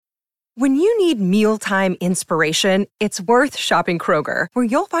When you need mealtime inspiration, it's worth shopping Kroger, where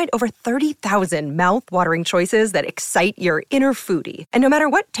you'll find over 30,000 mouth-watering choices that excite your inner foodie. And no matter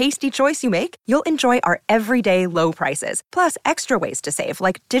what tasty choice you make, you'll enjoy our everyday low prices, plus extra ways to save,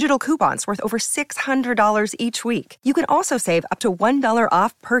 like digital coupons worth over $600 each week. You can also save up to $1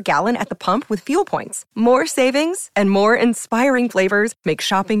 off per gallon at the pump with fuel points. More savings and more inspiring flavors make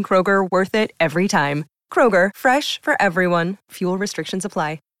shopping Kroger worth it every time. Kroger, fresh for everyone. Fuel restrictions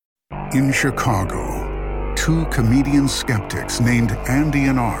apply. In Chicago, two comedian skeptics named Andy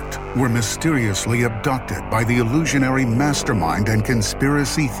and Art were mysteriously abducted by the illusionary mastermind and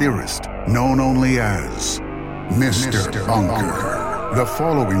conspiracy theorist known only as Mr. Bunker. The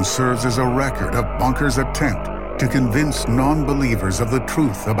following serves as a record of Bunker's attempt to convince non-believers of the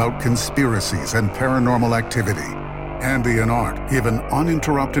truth about conspiracies and paranormal activity. Andy and Art give an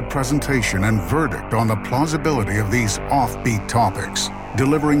uninterrupted presentation and verdict on the plausibility of these offbeat topics,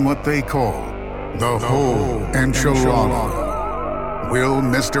 delivering what they call the whole enchilada. Will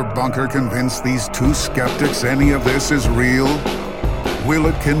Mr. Bunker convince these two skeptics any of this is real? Will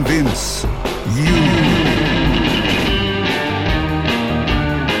it convince you?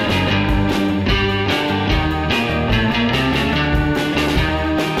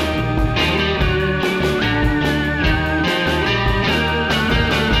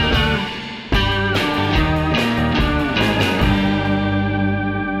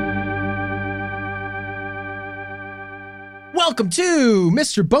 Welcome to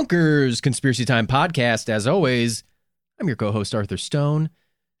Mr. Bunker's Conspiracy Time podcast. As always, I'm your co-host, Arthur Stone.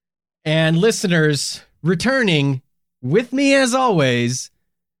 And listeners, returning with me as always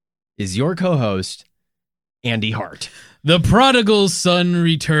is your co-host, Andy Hart. The prodigal son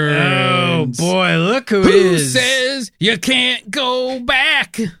returns. Oh boy, look who is. Says you can't go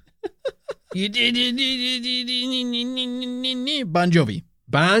back? Bon Jovi.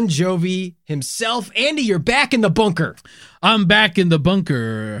 Bon Jovi himself. Andy, you're back in the bunker. I'm back in the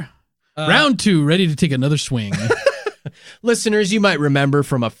bunker. Round 2, ready to take another swing. Listeners, you might remember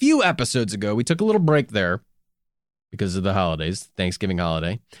from a few episodes ago, we took a little break there because of the holidays, Thanksgiving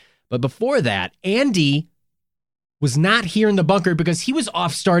holiday. But before that, Andy was not here in the bunker because he was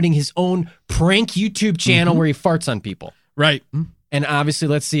off starting his own prank YouTube channel where he farts on people. Right. And obviously,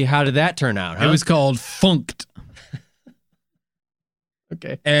 let's see, how did that turn out? Huh? It was called Funked.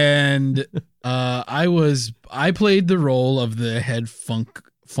 Okay. And I played the role of the head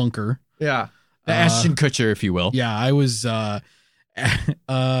funker. Yeah. The Ashton Kutcher, if you will. Yeah, I was Ashton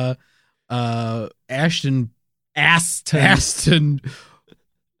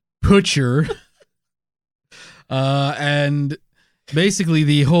Kutcher. And basically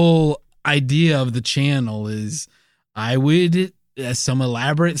the whole idea of the channel is I would some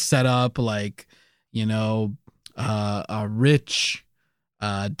elaborate setup, like, you know, a rich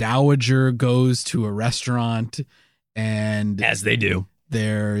dowager goes to a restaurant, and as they do,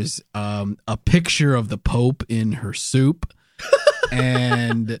 there's a picture of the Pope in her soup,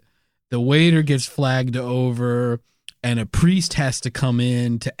 and the waiter gets flagged over, and a priest has to come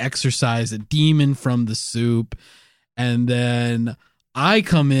in to exorcise a demon from the soup, and then I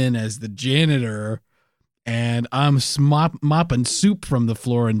come in as the janitor, and I'm mopping soup from the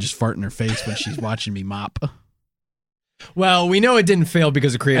floor and just farting her face when she's watching me mop. Well, we know it didn't fail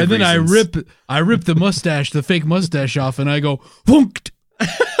because of creative reasons. And then reasons. I rip the mustache, the fake mustache off, and I go, Funked!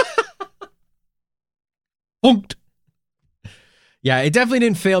 Funked! Yeah, it definitely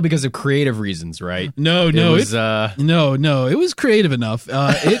didn't fail because of creative reasons, right? No, it was creative enough.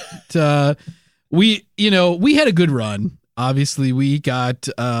 We had a good run. Obviously, we got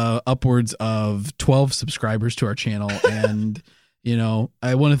upwards of 12 subscribers to our channel, and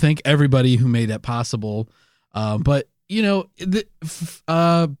I want to thank everybody who made that possible. But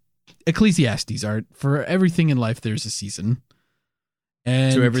Ecclesiastes art, for everything in life there's a season,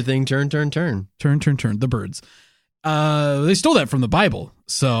 and to everything turn. The birds. They stole that from the Bible.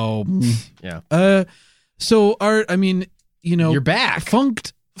 So yeah. So Art, I mean, you're back.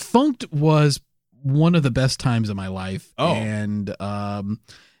 Funked was one of the best times of my life. Oh. And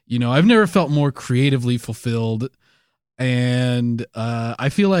I've never felt more creatively fulfilled, and I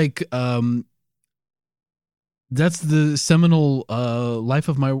feel like that's the seminal work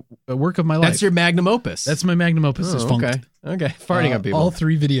of my life. That's your magnum opus. That's my magnum opus. Is Funked. Okay. Farting on people. All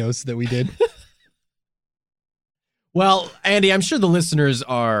 3 videos that we did. Well, Andy, I'm sure the listeners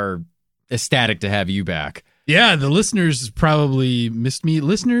are ecstatic to have you back. Yeah, the listeners probably missed me.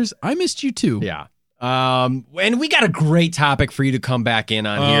 Listeners, I missed you too. Yeah. And we got a great topic for you to come back in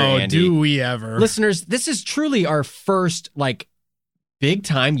on here, Andy. Do we ever? Listeners, this is truly our first, big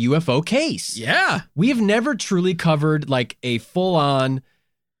time UFO case. Yeah. We have never truly covered, a full-on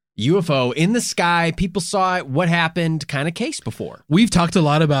UFO in the sky. People saw it. What happened? Kind of case before. We've talked a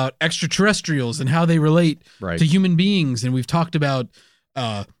lot about extraterrestrials and how they relate to human beings, and we've talked about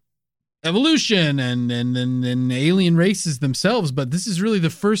evolution and alien races themselves. But this is really the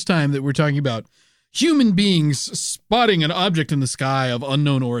first time that we're talking about human beings spotting an object in the sky of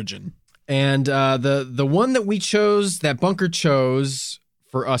unknown origin. And the one that we chose, that Bunker chose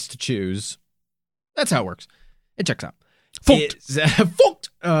for us to choose, that's how it works. It checks out. Funked. Funked.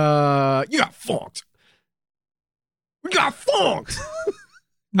 You got funked. We got funked.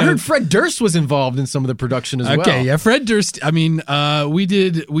 I heard Fred Durst was involved in some of the production as well. Okay, yeah, Fred Durst. I mean, we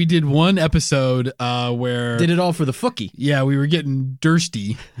did one episode where did it all for the Fookie. Yeah, we were getting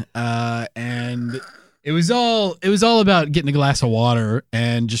Dursty, and it was all about getting a glass of water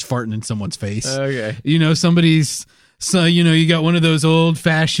and just farting in someone's face. Okay, you know, you got one of those old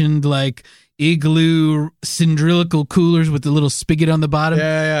fashioned like igloo cylindrical coolers with the little spigot on the bottom.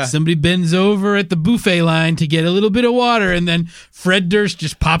 Yeah. Somebody bends over at the buffet line to get a little bit of water, and then Fred Durst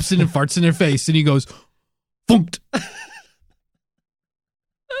just pops in and farts in their face, and he goes, "Funked."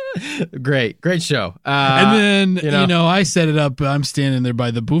 Great show. And then I set it up. I'm standing there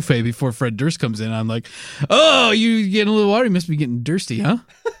by the buffet before Fred Durst comes in. I'm like, "Oh, you getting a little water? You must be getting thirsty, huh?"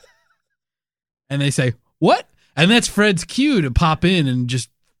 And they say, "What?" And that's Fred's cue to pop in and just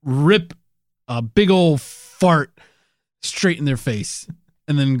rip a big old fart straight in their face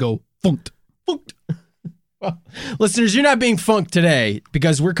and then go funked. Well, listeners, you're not being funked today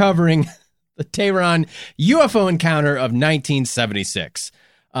because we're covering the Tehran UFO encounter of 1976.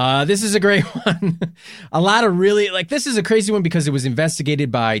 This is a great one. A lot of this is a crazy one because it was investigated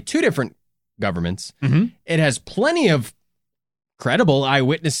by two different governments. Mm-hmm. It has plenty of credible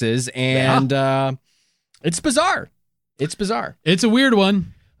eyewitnesses, and it's bizarre. It's bizarre. It's a weird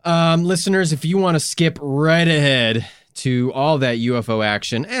one. Listeners, if you want to skip right ahead to all that UFO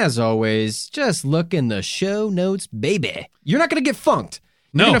action, as always, just look in the show notes, baby. You're not going to get funked.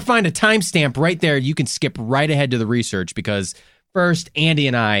 No. You're going to find a timestamp right there. You can skip right ahead to the research because first, Andy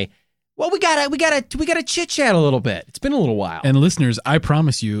and I, well, we gotta chit chat a little bit. It's been a little while. And listeners, I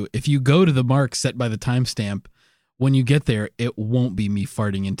promise you, if you go to the mark set by the timestamp, when you get there, it won't be me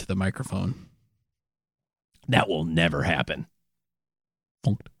farting into the microphone. That will never happen.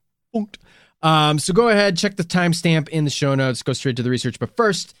 Funked. So go ahead, check the timestamp in the show notes, go straight to the research. But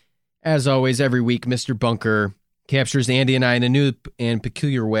first, as always, every week, Mr. Bunker captures Andy and I in a new and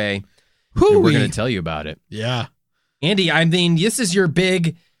peculiar way. And we're going to tell you about it. Yeah. Andy, I mean, this is your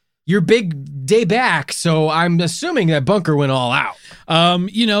big day back, so I'm assuming that Bunker went all out.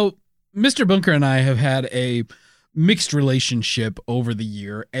 Mr. Bunker and I have had a mixed relationship over the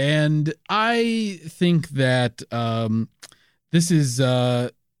year, and I think that this is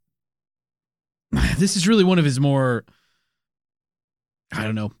really one of his more,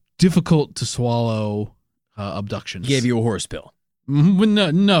 difficult to swallow abductions. He gave you a horse pill.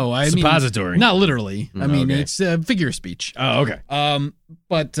 No, I mean suppository. Not literally. I mean, okay. It's figure of speech. Oh, okay.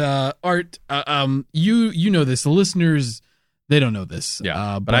 But Art, you know this. The listeners, they don't know this.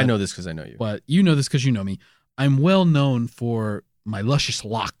 Yeah, but I know this because I know you. But you know this because you know me. I'm well known for my luscious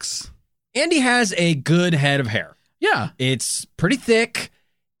locks. Andy has a good head of hair. Yeah, it's pretty thick.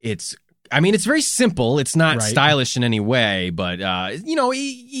 It's very simple. It's not stylish in any way, but he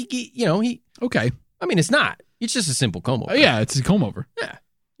okay. I mean, it's not. It's just a simple comb over. Yeah, it's a comb over. Yeah.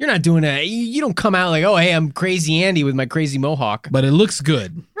 You're not doing you don't come out like, oh, hey, I'm Crazy Andy with my crazy mohawk. But it looks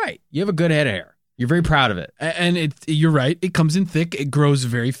good. Right. You have a good head of hair. You're very proud of it. And you're right. It comes in thick. It grows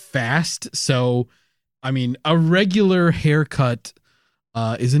very fast. So, I mean, a regular haircut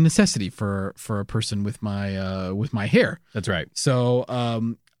is a necessity for a person with my hair. That's right. So,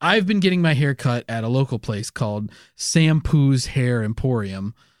 I've been getting my hair cut at a local place called Sampoo's Hair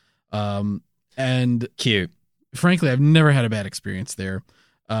Emporium. And cute. Frankly, I've never had a bad experience there.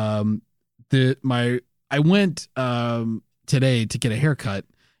 I went today to get a haircut,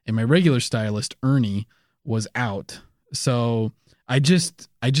 and my regular stylist Ernie was out. So I just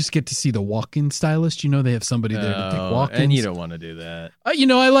get to see the walk-in stylist. You know, they have somebody there to take walk-ins. And you don't want to do that.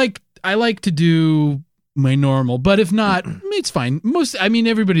 I like to do my normal, but if not, it's fine.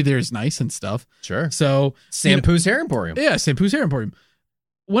 Everybody there is nice and stuff. Sure. So Sampoo's Hair Emporium. Yeah, Sampoo's Hair Emporium.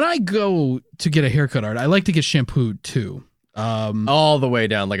 When I go to get a haircut, Art, I like to get shampooed too. All the way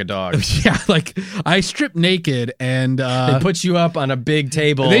down like a dog. Yeah, like I strip naked and they put you up on a big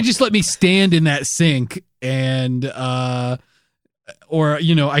table. They just let me stand in that sink and I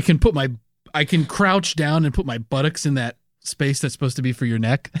can crouch down and put my buttocks in that space that's supposed to be for your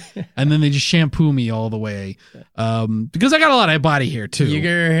neck, and then they just shampoo me all the way because I got a lot of body hair too.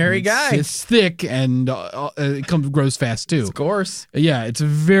 You're a hairy guy. It's thick and it grows fast too. Of course. Yeah, it's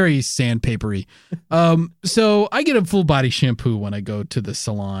very sandpapery. So I get a full body shampoo when I go to the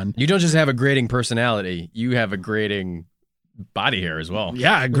salon. You don't just have a grating personality. You have a grating body hair as well.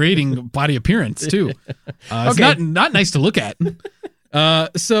 Yeah, grading body appearance too. It's not nice to look at.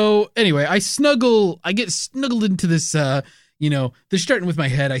 So anyway, I get snuggled into this, they're starting with my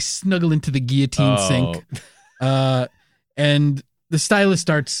head. I snuggle into the guillotine sink. And the stylist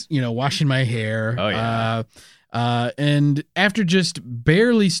starts, washing my hair. Oh, yeah. And after just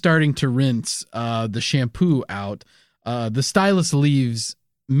barely starting to rinse, the shampoo out, the stylist leaves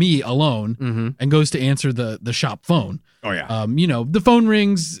me alone and goes to answer the shop phone. Oh yeah. The phone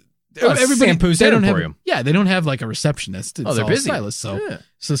rings. Everybody, they don't have, they don't have like a receptionist. It's they're all busy. Stylist, so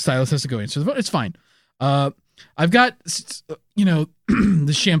the stylist has to go answer the phone. It's fine. I've got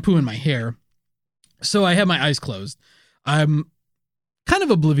the shampoo in my hair, so I have my eyes closed. I'm kind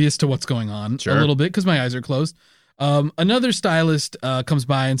of oblivious to what's going on a little bit because my eyes are closed. Another stylist comes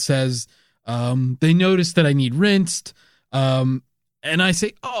by and says they noticed that I need rinsed, and I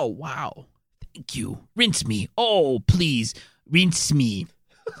say, "Oh wow, thank you, rinse me. Oh please, rinse me."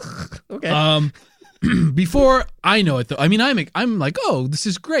 Okay. Before I know it, though, I mean, I'm like, oh, this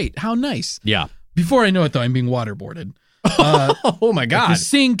is great. How nice. Yeah. Before I know it, though, I'm being waterboarded. Oh my God. The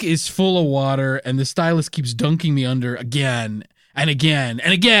sink is full of water, and the stylist keeps dunking me under again and again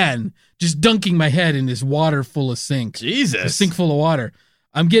and again, just dunking my head in this water full of sink. Jesus. A sink full of water.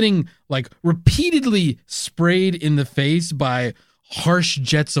 I'm getting like repeatedly sprayed in the face by harsh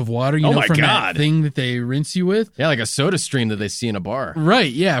jets of water, from that thing that they rinse you with. Yeah, like a soda stream that they see in a bar.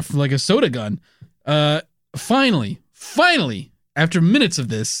 Right, yeah, like a soda gun. Finally, after minutes of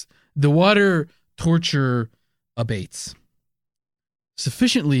this, the water torture abates.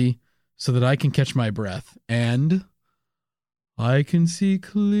 Sufficiently so that I can catch my breath, and I can see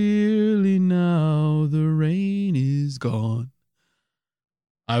clearly now the rain is gone.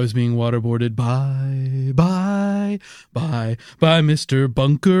 I was being waterboarded by Mr.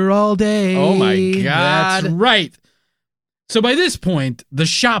 Bunker all day. Oh my God. That's right. So by this point, the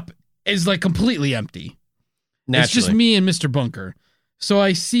shop is like completely empty. Naturally. It's just me and Mr. Bunker. So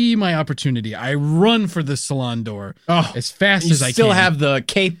I see my opportunity. I run for the salon door as fast as I can. You still have the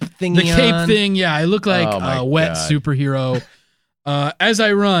cape thingy The cape on? thing, yeah. I look like a wet superhero. As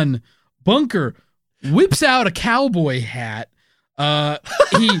I run, Bunker whips out a cowboy hat.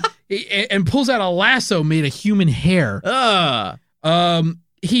 He pulls out a lasso made of human hair.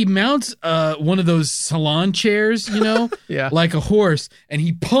 He mounts one of those salon chairs, Yeah. like a horse, and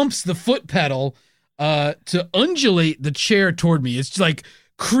he pumps the foot pedal to undulate the chair toward me. It's like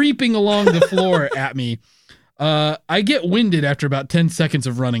creeping along the floor at me. I get winded after about 10 seconds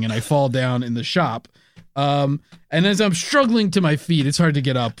of running, and I fall down in the shop. And as I'm struggling to my feet, it's hard to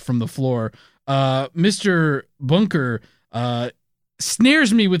get up from the floor. Mr. Bunker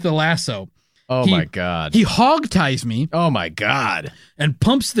snares me with the lasso. Oh my God. He hog ties me. Oh my God. And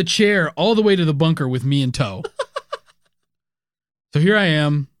pumps the chair all the way to the bunker with me in tow. So here I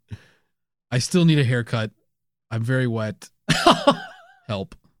am. I still need a haircut. I'm very wet.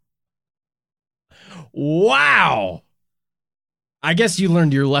 Help. Wow. I guess you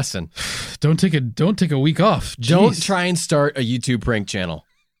learned your lesson. Don't take a week off. Jeez. Don't try and start a YouTube prank channel.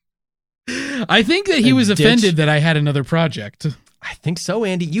 I think that he was offended that I had another project. I think so,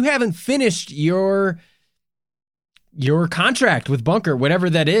 Andy. You haven't finished your contract with Bunker, whatever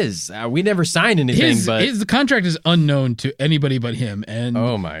that is. We never signed anything, the contract is unknown to anybody but him. And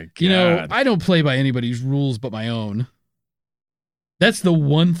oh my God, I don't play by anybody's rules but my own. That's the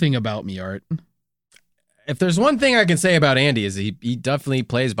one thing about me, Art. If there's one thing I can say about Andy is he definitely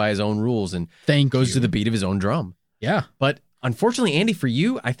plays by his own rules and goes to the beat of his own drum. Yeah, but unfortunately, Andy, for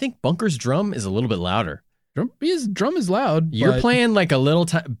you, I think Bunker's drum is a little bit louder. His drum is loud. You're playing like a little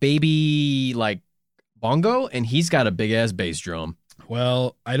baby like bongo, and he's got a big ass bass drum.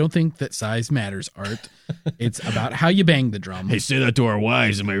 Well, I don't think that size matters, Art. It's about how you bang the drum. Hey, say that to our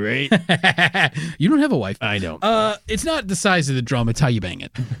wives, am I right? You don't have a wife. I don't. It's not the size of the drum, it's how you bang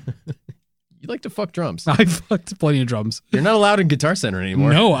it. You like to fuck drums. I fucked plenty of drums. You're not allowed in Guitar Center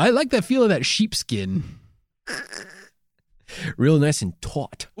anymore. No, I like that feel of that sheepskin. Real nice and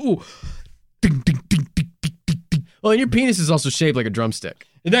taut. Ooh. Ding, ding, ding, ding, ding, ding, ding. Well, and your penis is also shaped like a drumstick.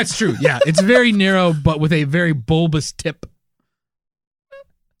 That's true. Yeah, it's very narrow, but with a very bulbous tip.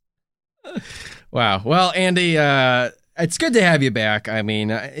 Wow. Well, Andy, it's good to have you back. I mean,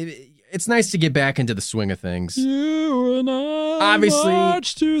 it's nice to get back into the swing of things. You and I obviously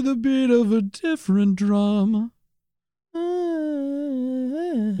march to the beat of a different drum.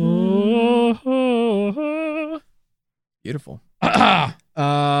 Beautiful.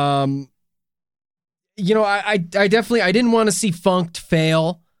 You know, I definitely, I didn't want to see Funked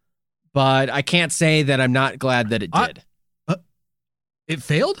fail, but I can't say that I'm not glad that it did. It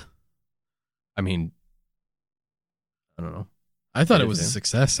failed? I mean, I don't know. I thought it was a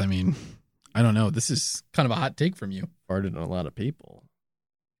success. I mean, I don't know. This is kind of a hot take from you. Farted on a lot of people.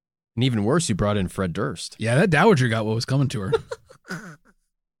 And even worse, you brought in Fred Durst. Yeah, that dowager got what was coming to her.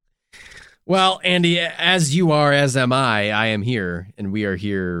 Well, Andy, as you are, as am I am here, and we are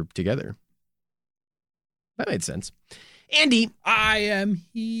here together. That made sense. Andy, I am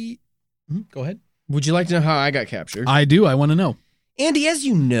Go ahead. Would you like to know how I got captured? I do. I want to know. Andy, as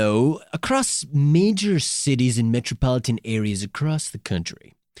you know, across major cities and metropolitan areas across the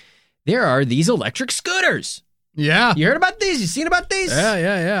country, there are these electric scooters. Yeah. You heard about these? You seen about these?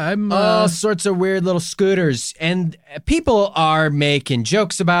 Yeah. I'm all sorts of weird little scooters, and people are making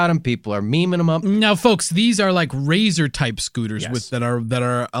jokes about them. People are memeing them up. Now, folks, these are like razor type scooters Yes. that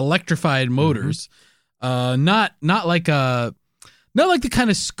are electrified motors. Not like the kind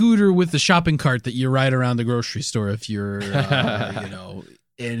of scooter with the shopping cart that you ride around the grocery store if you're an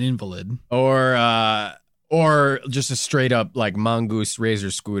invalid. Or just a straight up like Mongoose Razor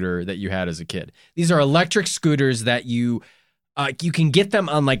scooter that you had as a kid. These are electric scooters that you can get them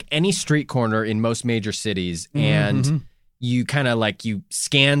on like any street corner in most major cities, and you kind of like you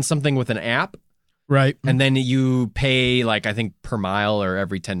scan something with an app, right? And then you pay like I think per mile or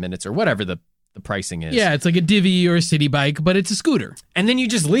every 10 minutes or whatever the pricing is. Yeah, it's like a Divvy or a city bike, but it's a scooter. And then you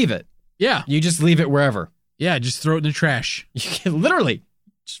just leave it. Yeah, you just leave it wherever. Yeah, just throw it in the trash. You can literally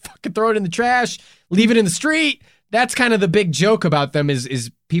just fucking throw it in the trash, leave it in the street. That's kind of the big joke about them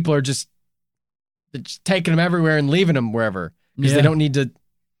is people are just taking them everywhere and leaving them wherever because they don't need to.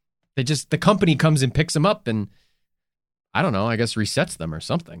 The company comes and picks them up and I don't know, I guess resets them or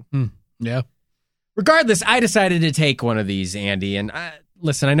something. Yeah. Regardless, I decided to take one of these, Andy. And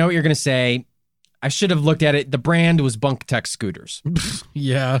listen, I know what you're going to say. I should have looked at it. The brand was Bunk Tech Scooters.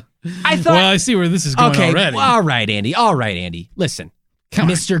 Yeah. I thought. Well, I see where this is going already. All right, Andy. Listen.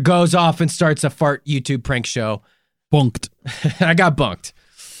 Mr. goes off and starts a fart YouTube prank show. Bunked. I got bunked.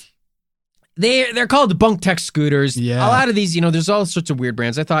 They're called Bunk Tech Scooters. Yeah. A lot of these, there's all sorts of weird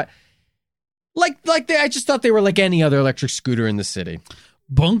brands. I thought, I just thought they were like any other electric scooter in the city.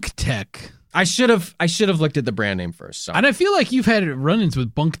 Bunk Tech. I should have looked at the brand name first. So. And I feel like you've had run-ins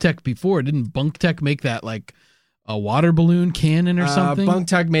with Bunk Tech before. Didn't Bunk Tech make that like a water balloon cannon or something? Bunk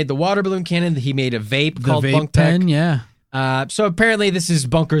Tech made the water balloon cannon. He made a vape called vape Bunk pen, Tech. Yeah. So apparently this is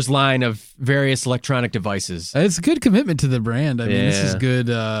Bunker's line of various electronic devices. It's a good commitment to the brand. I mean, this is good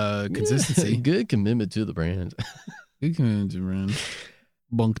consistency. Good commitment to the brand. Good commitment to the brand.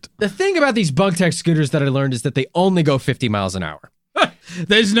 Bunked. The thing about these Bunk Tech scooters that I learned is that they only go 50 miles an hour.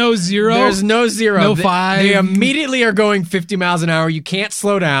 There's no zero. There's no zero. No five. They immediately are going 50 miles an hour. You can't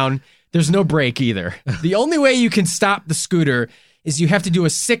slow down. There's no brake either. The only way you can stop the scooter is you have to do a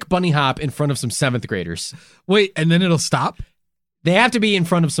sick bunny hop in front of some 7th graders. Wait, and then it'll stop? They have to be in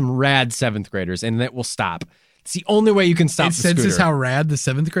front of some rad 7th graders, and it will stop. It's the only way you can stop the scooter. It senses how rad the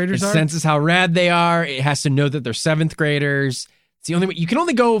 7th graders are? It senses how rad they are. It has to know that they're 7th graders. It's the only way. You can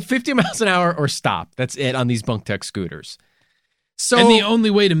only go 50 miles an hour or stop. That's it on these Bunk Tech scooters. So, and the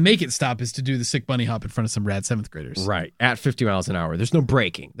only way to make it stop is to do the sick bunny hop in front of some rad 7th graders. Right, at 50 miles an hour. There's no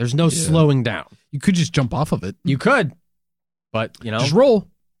braking. There's no slowing down. You could just jump off of it. You could, but, just roll.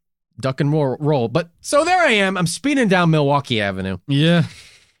 Duck and roll. But so there I am. I'm speeding down Milwaukee Avenue. Yeah.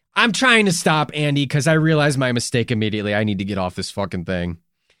 I'm trying to stop, Andy, because I realized my mistake immediately. I need to get off this fucking thing.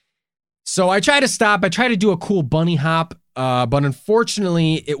 So I try to stop. I try to do a cool bunny hop, but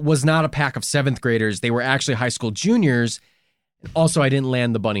unfortunately, it was not a pack of 7th graders. They were actually high school juniors. Also, I didn't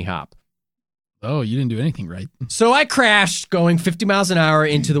land the bunny hop. Oh, you didn't do anything right. So I crashed going 50 miles an hour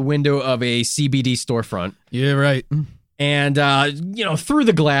into the window of a CBD storefront. Yeah, right. And, through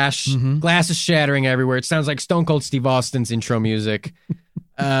the glass, glass is shattering everywhere. It sounds like Stone Cold Steve Austin's intro music.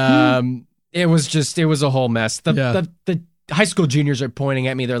 It was a whole mess. The high school juniors are pointing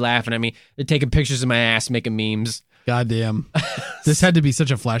at me. They're laughing at me. They're taking pictures of my ass, making memes. Goddamn. This had to be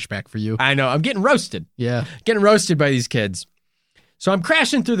such a flashback for you. I know. I'm getting roasted. Yeah. Getting roasted by these kids. So I'm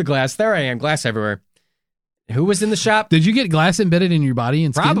crashing through the glass. There I am, glass everywhere. Who was in the shop? Did you get glass embedded in your body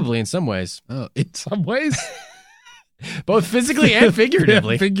and skin? Probably in some ways. Oh, in some ways? Both physically and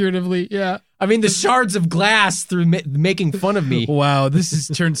figuratively. Yeah, figuratively, yeah. I mean, the shards of glass through making fun of me. Wow, this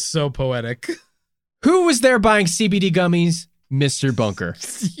has turned so poetic. Who was there buying CBD gummies? Mr. Bunker.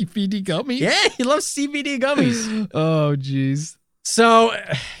 CBD gummies? Yeah, he loves CBD gummies. Oh, jeez. So,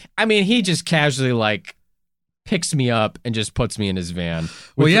 I mean, he just casually, picks me up and just puts me in his van.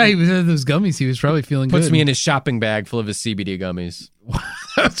 Well, yeah, he was had those gummies. He was probably feeling puts good. me in his shopping bag full of his CBD gummies.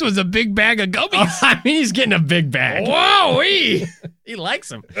 This was a big bag of gummies. Oh, I mean, he's getting a big bag. Whoa, he likes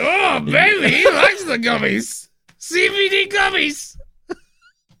them. Oh, baby, he likes the gummies. CBD gummies.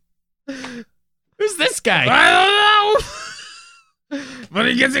 Who's this guy? I don't know. But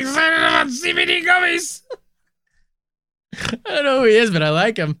he gets excited about CBD gummies. I don't know who he is, but I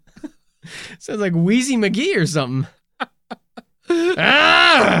like him. Sounds like Wheezy McGee or something.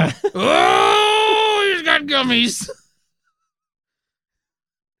 Oh, he's got gummies.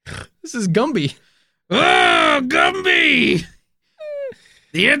 This is Gumby. Oh, Gumby.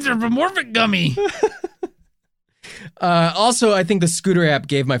 The anthropomorphic gummy. Also, I think the Scooter app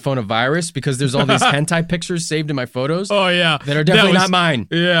gave my phone a virus because there's all these hentai pictures saved in my photos. Oh, yeah. That are definitely not mine.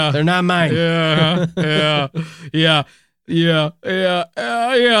 Yeah. They're not mine. Yeah. Yeah. The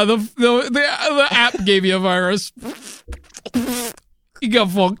app gave you a virus. You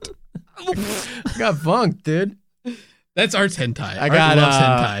got funked. Got funked, dude. That's Art's hentai. I got Art loves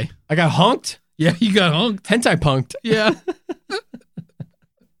hentai. I got honked. Yeah, you got honked. Hentai punked. Yeah.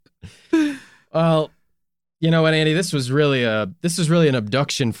 Well, you know what, Andy? This was really an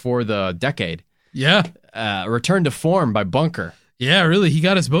abduction for the decade. Yeah. Return to form by Bunker. Yeah, really. He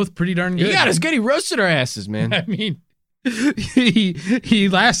got us both pretty darn good. He got us good. He roasted our asses, man. I mean, he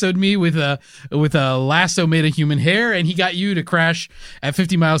lassoed me with a lasso made of human hair, and he got you to crash at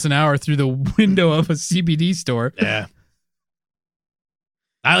 50 miles an hour through the window of a CBD store. Yeah.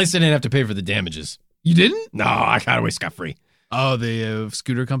 At least I didn't have to pay for the damages. You didn't? No, I got away scot-free. Oh, the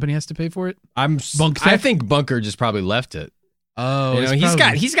scooter company has to pay for it? I think Bunker just probably left it. Oh, you know,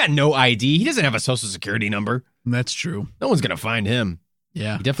 he's got no ID. He doesn't have a social security number. That's true. No one's gonna find him.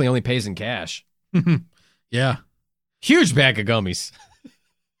 Yeah. He definitely only pays in cash. Yeah. Huge bag of gummies.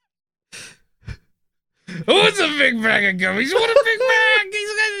 Oh, it's a big bag of gummies. What a big bag.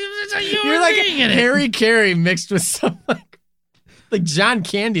 He's a human You're like being in it. Harry Carey mixed with some like John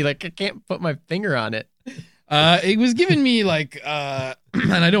Candy. Like I can't put my finger on it. It was giving me like, and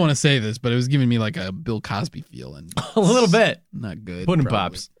I don't want to say this, but it was giving me like a Bill Cosby feel. And A little bit. Not good. Pudding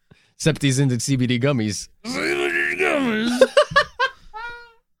probably. Pops. Except he's into CBD gummies. CBD gummies.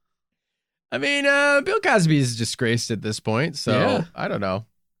 I mean, Bill Cosby is disgraced at this point, so Yeah. I don't know.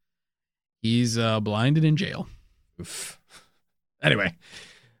 He's blinded in jail. Oof. Anyway,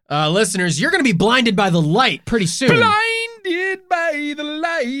 listeners, you're going to be blinded by the light pretty soon. Blinded by the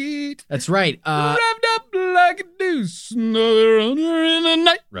light. That's right. Wrapped up like a deuce. Another runner in the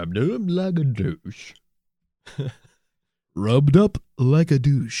night. Rubbed up like a douche. Rubbed up like a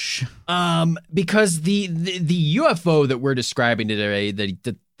douche. Because the UFO that we're describing today,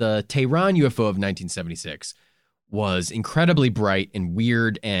 the Tehran UFO of 1976, was incredibly bright and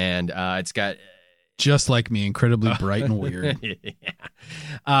weird, and it's got Just like me, incredibly bright and weird.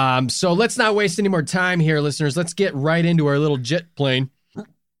 Yeah. So let's not waste any more time here, listeners. Let's get right into our little jet plane,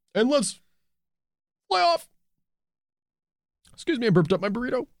 and let's fly off. Excuse me, I burped up my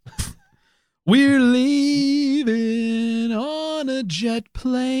burrito. We're leaving on a jet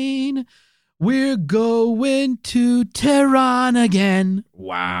plane. We're going to Tehran again.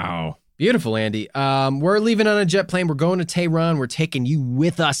 Wow. Beautiful, Andy. We're leaving on a jet plane. We're going to Tehran. We're taking you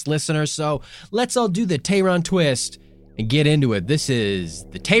with us, listeners. So let's all do the Tehran twist and get into it. This is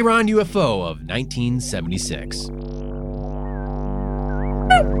the Tehran UFO of 1976.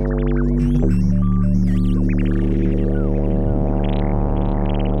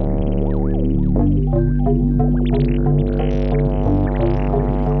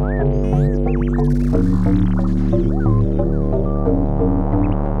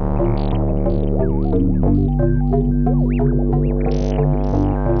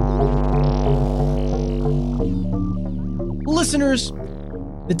 Listeners,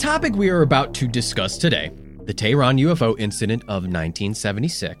 the topic we are about to discuss today, the Tehran UFO incident of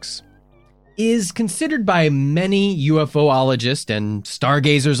 1976, is considered by many UFOologists and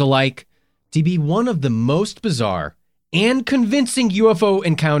stargazers alike to be one of the most bizarre and convincing UFO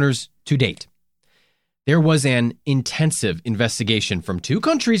encounters to date. There was an intensive investigation from two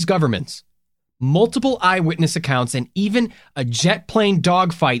countries' governments, multiple eyewitness accounts, and even a jet plane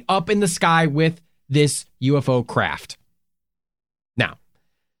dogfight up in the sky with this UFO craft. Now,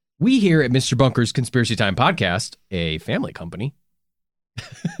 we here at Mr. Bunker's Conspiracy Time Podcast, a family company,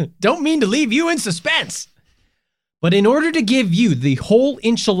 don't mean to leave you in suspense. But in order to give you the whole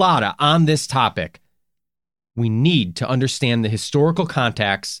enchilada on this topic, we need to understand the historical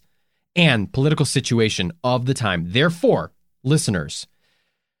context and political situation of the time. Therefore, listeners,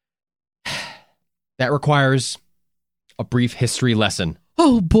 that requires a brief history lesson.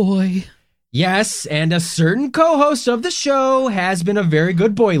 Oh boy. Yes, and a certain co-host of the show has been a very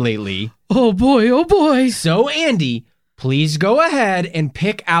good boy lately. Oh boy, oh boy. So, Andy, please go ahead and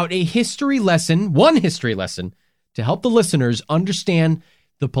pick out a history lesson, one history lesson, to help the listeners understand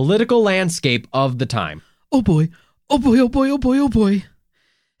the political landscape of the time. Oh boy, oh boy, oh boy, oh boy, oh boy.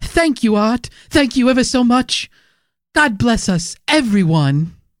 Thank you, Art. Thank you ever so much. God bless us,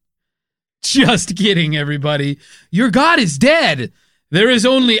 everyone. Just kidding, everybody. Your God is dead. There is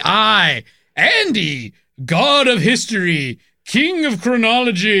only I, Andy, God of history, King of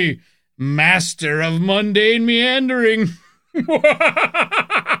chronology, Master of mundane meandering.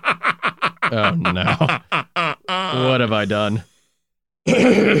 Oh, no. What have I done?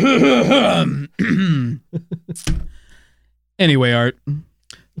 Anyway, Art,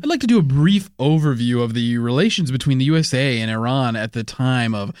 I'd like to do a brief overview of the relations between the USA and Iran at the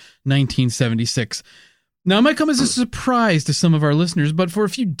time of 1976. Now, it might come as a surprise to some of our listeners, but for a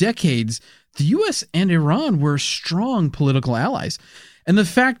few decades, the U.S. and Iran were strong political allies. And the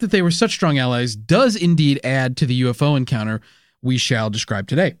fact that they were such strong allies does indeed add to the UFO encounter we shall describe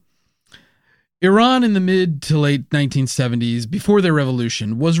today. Iran in the mid to late 1970s, before their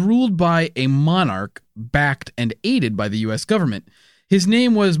revolution, was ruled by a monarch backed and aided by the U.S. government. His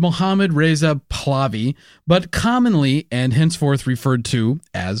name was Mohammad Reza Pahlavi, but commonly and henceforth referred to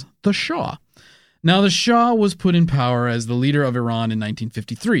as the Shah. Now, the Shah was put in power as the leader of Iran in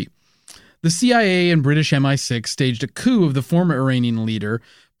 1953. The CIA and British MI6 staged a coup of the former Iranian leader,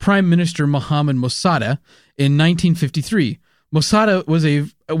 Prime Minister Mohammad Mossadegh, in 1953. Mossadegh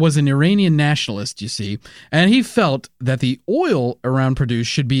was an Iranian nationalist, you see, and he felt that the oil Iran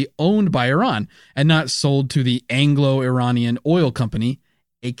produced should be owned by Iran and not sold to the Anglo-Iranian Oil Company,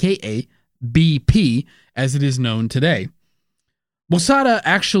 aka BP, as it is known today. Mossadegh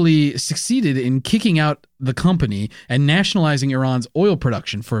actually succeeded in kicking out the company and nationalizing Iran's oil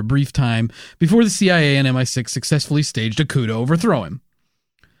production for a brief time before the CIA and MI6 successfully staged a coup to overthrow him.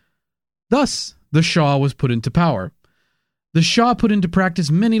 Thus, the Shah was put into power. The Shah put into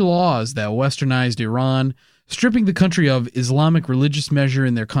practice many laws that westernized Iran, stripping the country of Islamic religious measure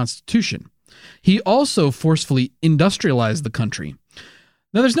in their constitution. He also forcefully industrialized the country.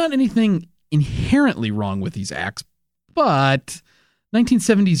 Now, there's not anything inherently wrong with these acts, but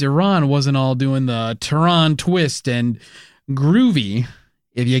 1970s Iran wasn't all doing the Tehran twist and groovy,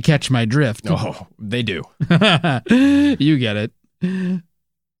 if you catch my drift. Oh, they do. You get it.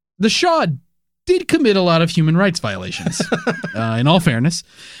 The Shah did commit a lot of human rights violations. In all fairness,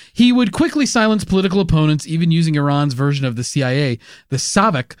 he would quickly silence political opponents, even using Iran's version of the CIA, the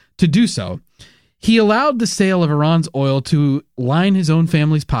SAVAK, to do so. He allowed the sale of Iran's oil to line his own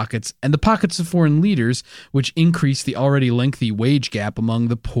family's pockets and the pockets of foreign leaders, which increased the already lengthy wage gap among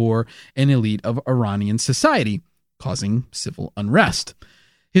the poor and elite of Iranian society, causing civil unrest.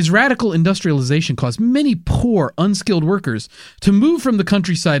 His radical industrialization caused many poor, unskilled workers to move from the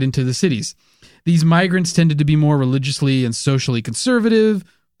countryside into the cities. These migrants tended to be more religiously and socially conservative,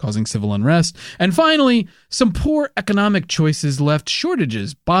 causing civil unrest. And finally, some poor economic choices left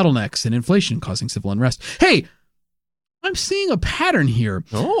shortages, bottlenecks, and inflation, causing civil unrest. Hey, I'm seeing a pattern here.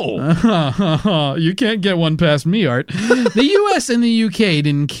 Oh. You can't get one past me, Art. The US and the UK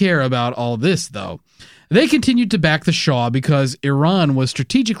didn't care about all this, though. They continued to back the Shah because Iran was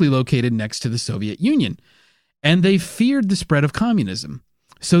strategically located next to the Soviet Union, and they feared the spread of communism.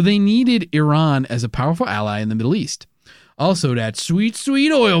 So they needed Iran as a powerful ally in the Middle East. Also, that sweet,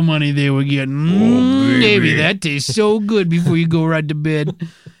 sweet oil money they were getting. Baby, that tastes so good before you go right to bed.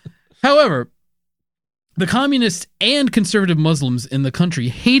 However, the communists and conservative Muslims in the country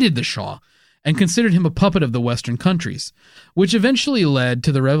hated the Shah and considered him a puppet of the Western countries, which eventually led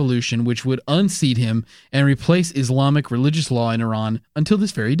to the revolution which would unseat him and replace Islamic religious law in Iran until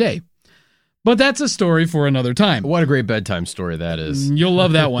this very day. But that's a story for another time. What a great bedtime story that is. You'll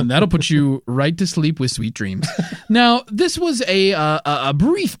love that one. That'll put you right to sleep with sweet dreams. Now, this was a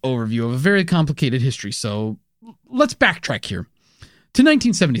brief overview of a very complicated history, so let's backtrack here to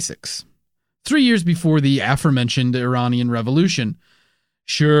 1976, 3 years before the aforementioned Iranian Revolution.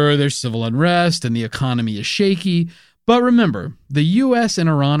 Sure, there's civil unrest and the economy is shaky, but remember, the U.S. and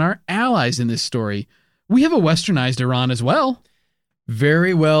Iran are allies in this story. We have a westernized Iran as well.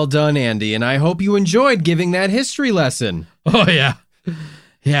 Very well done, Andy, and I hope you enjoyed giving that history lesson. Oh, yeah.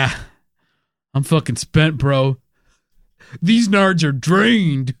 Yeah. I'm fucking spent, bro. These nards are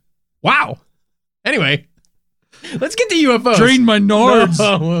drained. Wow. Anyway, let's get to UFOs. Drained my nards.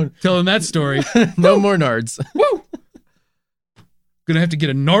 No. Telling that story. No more nards. Woo! Gonna have to get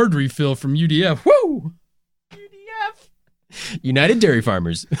a nard refill from UDF. Woo! UDF. United Dairy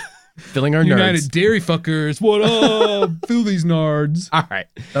Farmers. Filling our United nerds. Dairy Fuckers, what up? Fill these nards. All right.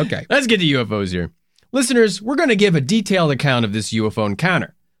 Okay. Let's get to UFOs here. Listeners, we're going to give a detailed account of this UFO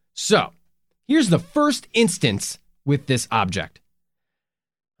encounter. So, here's the first instance with this object.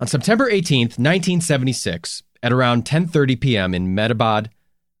 On September 18th, 1976, at around 10:30 p.m. in Mehdabad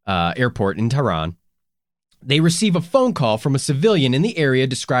Airport in Tehran, they receive a phone call from a civilian in the area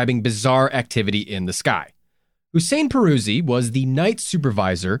describing bizarre activity in the sky. Hussein Peruzzi was the night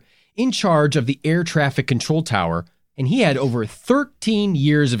supervisor in charge of the air traffic control tower, and he had over 13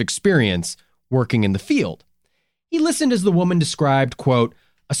 years of experience working in the field. He listened as the woman described, quote,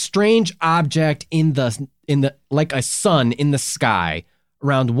 a strange object in the like a sun in the sky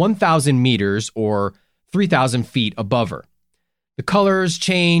around 1,000 meters or 3,000 feet above her. The colors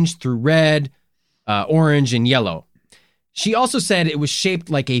changed through red, orange, and yellow. She also said it was shaped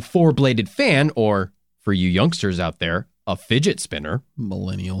like a four-bladed fan, or, for you youngsters out there, a fidget spinner.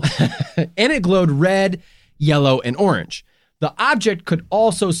 Millennial. And it glowed red, yellow, and orange. The object could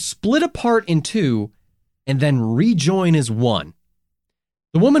also split apart in two and then rejoin as one.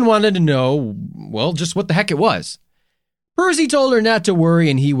 The woman wanted to know, well, just what the heck it was. Percy told her not to worry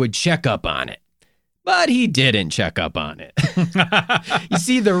and he would check up on it. But he didn't check up on it. You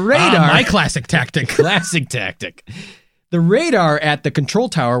see, the radar... my classic tactic. Classic tactic. The radar at the control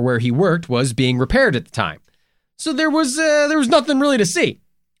tower where he worked was being repaired at the time. So there was nothing really to see.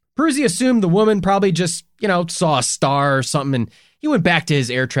 Percy assumed the woman probably just, saw a star or something, and he went back to his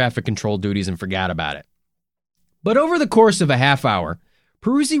air traffic control duties and forgot about it. But over the course of a half hour,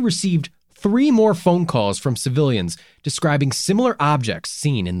 Peruzzi received 3 more phone calls from civilians describing similar objects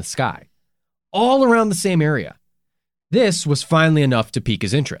seen in the sky, all around the same area. This was finally enough to pique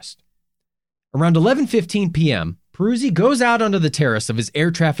his interest. Around 11:15 p.m., Peruzzi goes out onto the terrace of his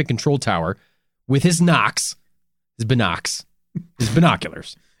air traffic control tower with his binoculars.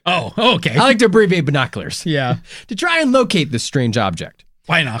 Oh, okay. I like to abbreviate binoculars. Yeah. To try and locate this strange object.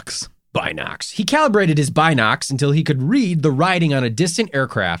 Binocs. He calibrated his binocs until he could read the writing on a distant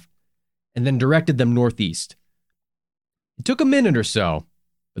aircraft and then directed them northeast. It took a minute or so,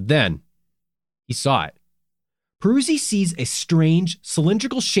 but then he saw it. Peruzzi sees a strange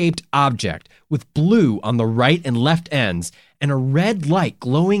cylindrical-shaped object with blue on the right and left ends and a red light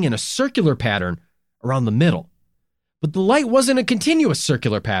glowing in a circular pattern around the middle. But the light wasn't a continuous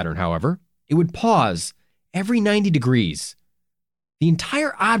circular pattern, however. It would pause every 90 degrees. The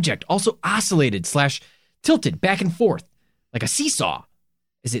entire object also oscillated/tilted back and forth like a seesaw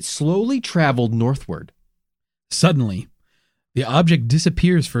as it slowly traveled northward. Suddenly, the object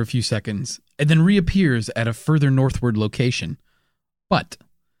disappears for a few seconds and then reappears at a further northward location. But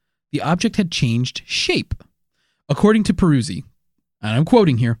the object had changed shape. According to Peruzzi, and I'm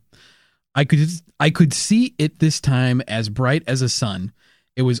quoting here, I could see it this time as bright as a sun.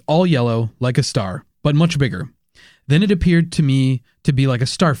 It was all yellow, like a star, but much bigger. Then it appeared to me to be like a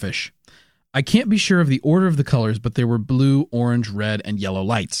starfish. I can't be sure of the order of the colors, but there were blue, orange, red, and yellow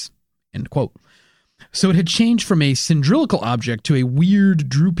lights. End quote. So it had changed from a cylindrical object to a weird,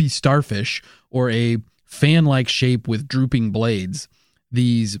 droopy starfish, or a fan-like shape with drooping blades.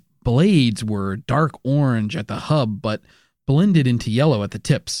 These blades were dark orange at the hub, but blended into yellow at the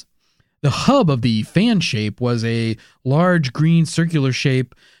tips. The hub of the fan shape was a large green circular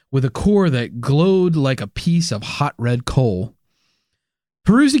shape with a core that glowed like a piece of hot red coal.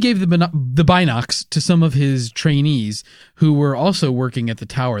 Peruzzi gave the binocs to some of his trainees who were also working at the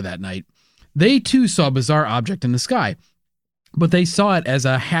tower that night. They too saw a bizarre object in the sky, but they saw it as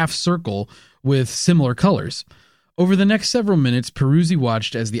a half circle with similar colors. Over the next several minutes, Peruzzi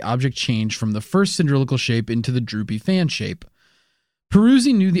watched as the object changed from the first cylindrical shape into the droopy fan shape.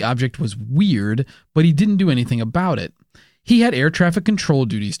 Peruzzi knew the object was weird, but he didn't do anything about it. He had air traffic control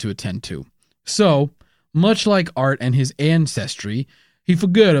duties to attend to. So, much like Art and his ancestry, he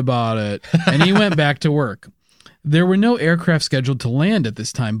forgot about it, and he went back to work. There were no aircraft scheduled to land at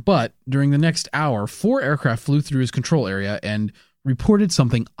this time, but during the next hour, 4 aircraft flew through his control area and reported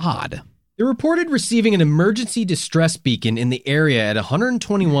something odd. They reported receiving an emergency distress beacon in the area at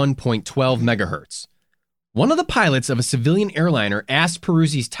 121.12 megahertz. One of the pilots of a civilian airliner asked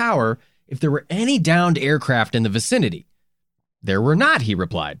Peruzzi's tower if there were any downed aircraft in the vicinity. There were not, he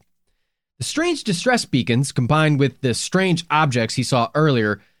replied. The strange distress beacons, combined with the strange objects he saw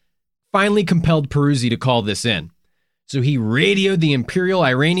earlier, finally compelled Peruzzi to call this in. So he radioed the Imperial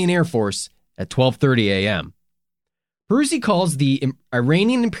Iranian Air Force at 12:30 a.m. Peruzzi calls the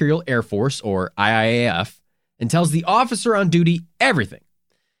Iranian Imperial Air Force, or IIAF, and tells the officer on duty everything.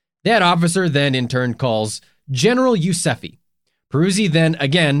 That officer then in turn calls General Yousefi. Peruzzi then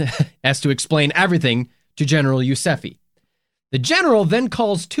again has to explain everything to General Yousefi. The general then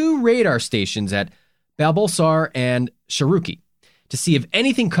calls 2 radar stations at Balbulsar and Sharuki to see if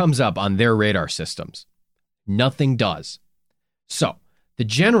anything comes up on their radar systems. Nothing does. So the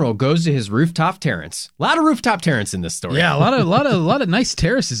general goes to his rooftop terrace. A lot of rooftop terrace in this story. Yeah, a lot of nice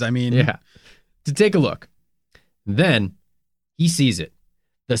terraces. I mean, yeah, to take a look. Then he sees it.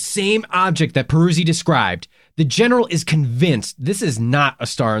 The same object that Peruzzi described. The general is convinced this is not a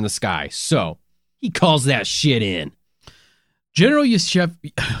star in the sky, so he calls that shit in. General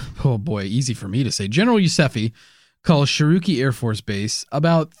Yusefi, oh boy, easy for me to say. General Yusefi calls Sharuki Air Force Base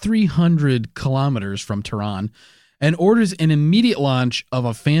about 300 kilometers from Tehran and orders an immediate launch of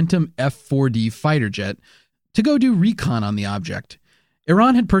a Phantom F-4D fighter jet to go do recon on the object.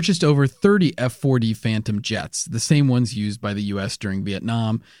 Iran had purchased over 30 F-4D Phantom jets, the same ones used by the U.S. during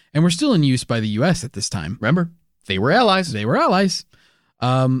Vietnam, and were still in use by the U.S. at this time. Remember, they were allies. They were allies.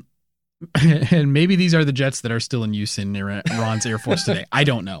 And maybe these are the jets that are still in use in Iran's Air Force today. I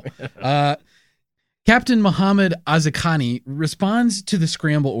don't know. Captain Mohammad Azikani responds to the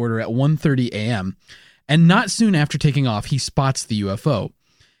scramble order at 1:30 a.m., and not soon after taking off, he spots the UFO.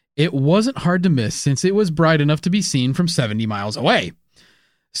 It wasn't hard to miss since it was bright enough to be seen from 70 miles away.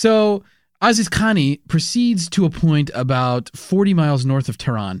 So Azikani proceeds to a point about 40 miles north of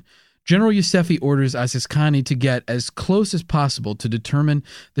Tehran. General Yusefi orders Azikani to get as close as possible to determine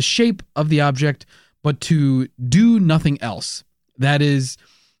the shape of the object, but to do nothing else. That is,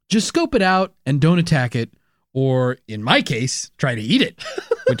 just scope it out and don't attack it, or in my case, try to eat it,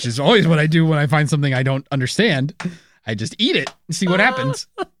 which is always what I do when I find something I don't understand. I just eat it and see what happens.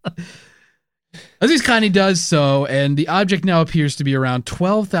 Azikani does so, and the object now appears to be around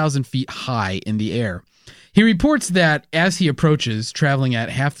 12,000 feet high in the air. He reports that as he approaches, traveling at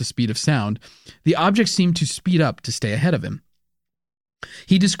half the speed of sound, the object seemed to speed up to stay ahead of him.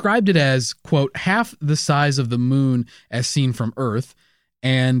 He described it as, quote, half the size of the moon as seen from Earth,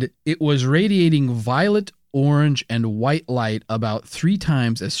 and it was radiating violet, orange, and white light about 3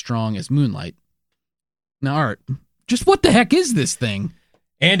 times as strong as moonlight. Now, Art, just what the heck is this thing?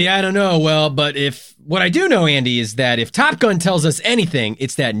 Andy, I don't know. Well, but what I do know, Andy, is that if Top Gun tells us anything,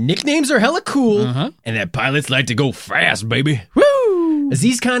 it's that nicknames are hella cool and that pilots like to go fast, baby. Woo!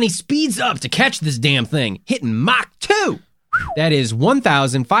 Azikani speeds up to catch this damn thing, hitting Mach 2. That is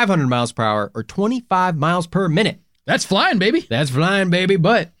 1,500 miles per hour or 25 miles per minute. That's flying, baby. That's flying, baby,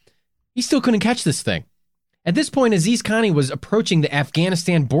 but he still couldn't catch this thing. At this point, Azikani was approaching the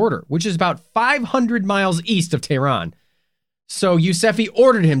Afghanistan border, which is about 500 miles east of Tehran. So Yusefi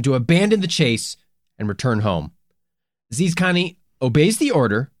ordered him to abandon the chase and return home. Azikani obeys the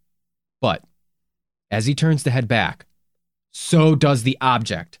order, but as he turns to head back, so does the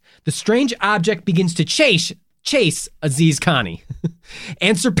object. The strange object begins to chase Azikani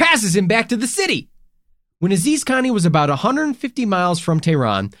and surpasses him back to the city. When Azikani was about 150 miles from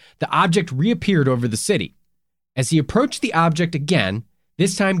Tehran, the object reappeared over the city. As he approached the object again,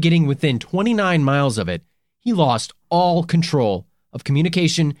 this time getting within 29 miles of it, he lost all control of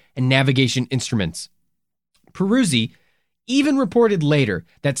communication and navigation instruments. Peruzzi even reported later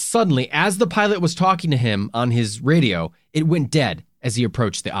that suddenly, as the pilot was talking to him on his radio, it went dead as he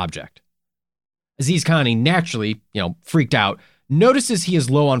approached the object. Azikani, naturally, freaked out, notices he is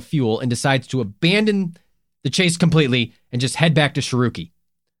low on fuel and decides to abandon the chase completely and just head back to Sharuki.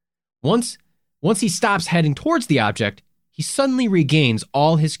 Once he stops heading towards the object, he suddenly regains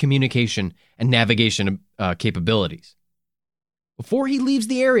all his communication and navigation capabilities. Before he leaves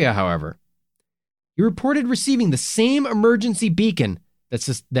the area, however, he reported receiving the same emergency beacon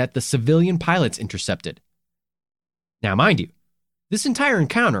that the civilian pilots intercepted. Now, mind you, this entire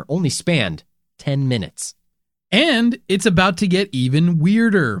encounter only spanned 10 minutes. And it's about to get even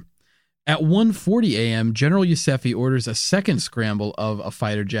weirder. At 1:40 a.m., General Yusefi orders a second scramble of a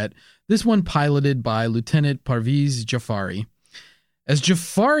fighter jet, this one piloted by Lieutenant Parviz Jafari. As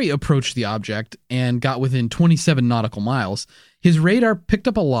Jafari approached the object and got within 27 nautical miles, his radar picked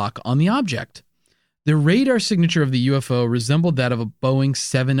up a lock on the object. The radar signature of the UFO resembled that of a Boeing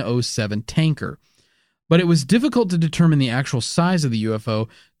 707 tanker, but it was difficult to determine the actual size of the UFO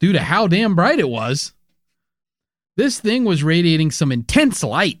due to how damn bright it was. This thing was radiating some intense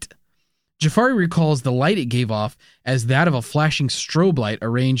light. Jafari recalls the light it gave off as that of a flashing strobe light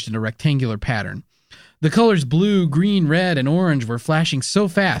arranged in a rectangular pattern. The colors blue, green, red, and orange were flashing so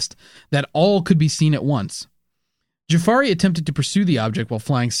fast that all could be seen at once. Jafari attempted to pursue the object while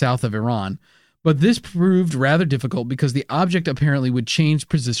flying south of Iran, but this proved rather difficult because the object apparently would change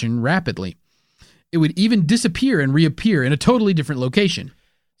position rapidly. It would even disappear and reappear in a totally different location.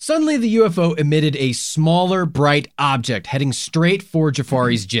 Suddenly, the UFO emitted a smaller, bright object heading straight for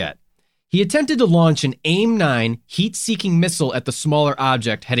Jafari's jet. He attempted to launch an AIM-9 heat-seeking missile at the smaller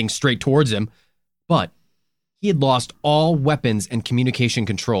object heading straight towards him, but he had lost all weapons and communication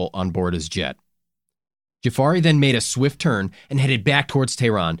control on board his jet. Jafari then made a swift turn and headed back towards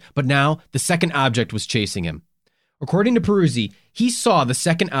Tehran, but now the second object was chasing him. According to Peruzzi, he saw the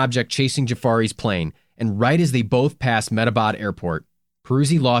second object chasing Jafari's plane, and right as they both passed Mehdabad Airport,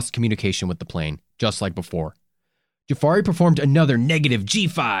 Peruzzi lost communication with the plane, just like before. Jafari performed another negative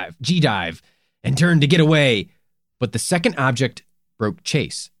G-dive, and turned to get away, but the second object broke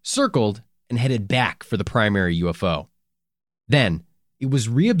chase, circled, and headed back for the primary UFO. Then, it was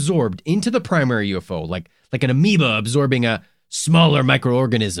reabsorbed into the primary UFO, like an amoeba absorbing a smaller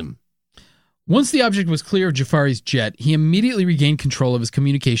microorganism. Once the object was clear of Jafari's jet, he immediately regained control of his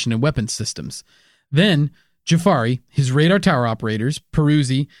communication and weapons systems. Then, Jafari, his radar tower operators,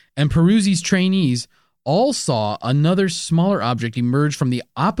 Peruzzi, and Peruzzi's trainees all saw another smaller object emerge from the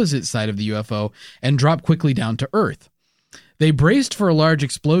opposite side of the UFO and drop quickly down to Earth. They braced for a large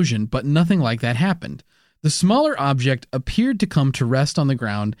explosion, but nothing like that happened. The smaller object appeared to come to rest on the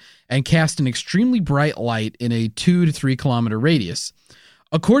ground and cast an extremely bright light in a 2 to 3 kilometer radius.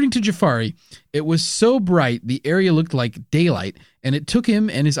 According to Jafari, it was so bright the area looked like daylight, and it took him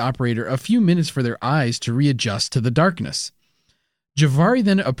and his operator a few minutes for their eyes to readjust to the darkness. Jafari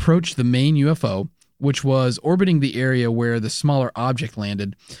then approached the main UFO, which was orbiting the area where the smaller object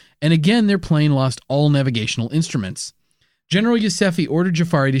landed, and again their plane lost all navigational instruments. General Youssefi ordered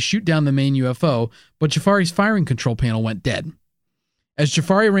Jafari to shoot down the main UFO, but Jafari's firing control panel went dead. As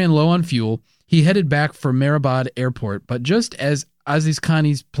Jafari ran low on fuel, he headed back for Mehrabad Airport, but just as Aziz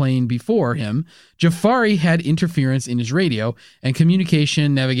Khani's plane before him, Jafari had interference in his radio and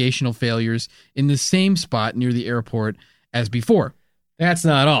communication navigational failures in the same spot near the airport as before. That's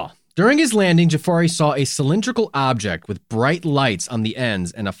not all. During his landing, Jafari saw a cylindrical object with bright lights on the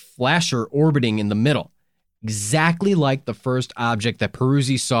ends and a flasher orbiting in the middle, exactly like the first object that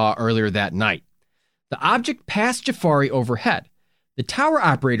Peruzzi saw earlier that night. The object passed Jafari overhead. The tower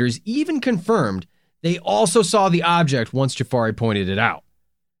operators even confirmed they also saw the object once Jafari pointed it out.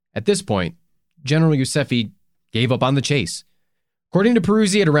 At this point, General Youssefi gave up on the chase. According to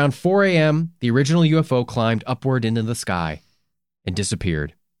Peruzzi, at around 4 a.m., the original UFO climbed upward into the sky and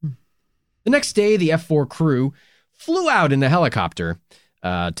disappeared. The next day, the F-4 crew flew out in a helicopter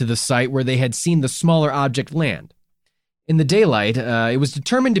to the site where they had seen the smaller object land. In the daylight, it was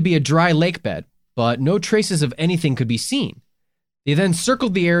determined to be a dry lake bed, but no traces of anything could be seen. They then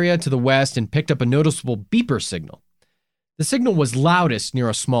circled the area to the west and picked up a noticeable beeper signal. The signal was loudest near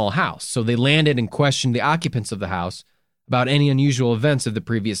a small house, so they landed and questioned the occupants of the house about any unusual events of the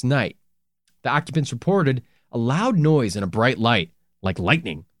previous night. The occupants reported a loud noise and a bright light, like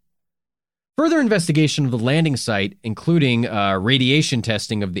lightning. Further investigation of the landing site, including radiation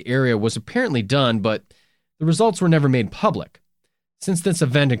testing of the area, was apparently done, but the results were never made public. Since this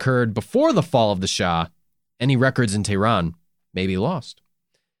event occurred before the fall of the Shah, any records in Tehran may be lost.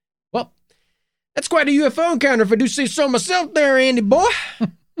 Well, that's quite a UFO encounter if I do say so myself there, Andy boy.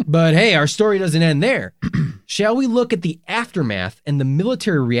 But hey, our story doesn't end there. Shall we look at the aftermath and the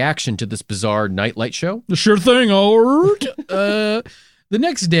military reaction to this bizarre nightlight show? Sure thing, Howard. The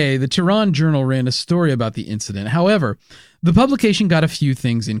next day, the Tehran Journal ran a story about the incident. However, the publication got a few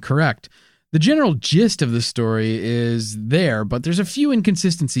things incorrect. The general gist of the story is there, but there's a few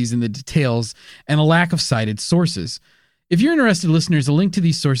inconsistencies in the details and a lack of cited sources. If you're interested, listeners, a link to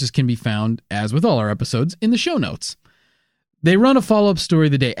these sources can be found, as with all our episodes, in the show notes. They run a follow-up story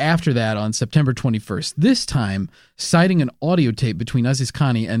the day after that on September 21st, this time citing an audio tape between Aziz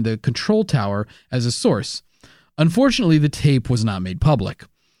Khani and the control tower as a source. Unfortunately, the tape was not made public.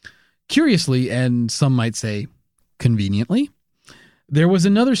 Curiously, and some might say conveniently, there was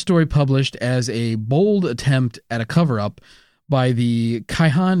another story published as a bold attempt at a cover-up by the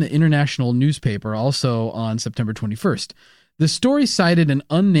Kayhan International newspaper, also on September 21st. The story cited an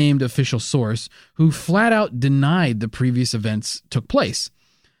unnamed official source who flat out denied the previous events took place.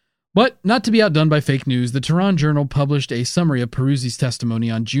 But not to be outdone by fake news, the Tehran Journal published a summary of Peruzzi's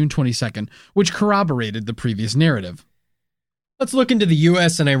testimony on June 22nd, which corroborated the previous narrative. Let's look into the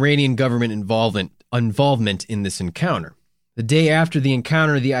U.S. and Iranian government involvement in this encounter. The day after the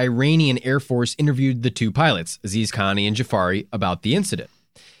encounter, the Iranian Air Force interviewed the two pilots, Aziz Khani and Jafari, about the incident.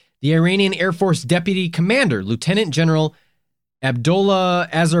 The Iranian Air Force Deputy Commander, Lieutenant General Abdullah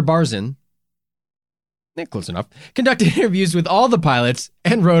Azarbarzan, close enough, conducted interviews with all the pilots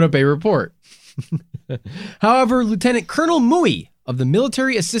and wrote up a report. However, Lieutenant Colonel Mui of the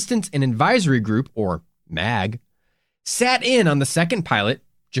Military Assistance and Advisory Group, or MAG, sat in on the second pilot,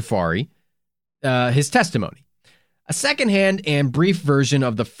 Jafari, his testimony. A secondhand and brief version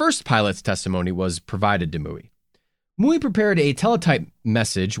of the first pilot's testimony was provided to Mui. Mui prepared a teletype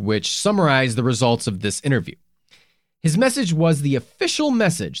message which summarized the results of this interview. His message was the official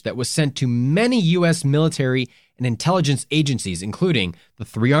message that was sent to many U.S. military and intelligence agencies, including the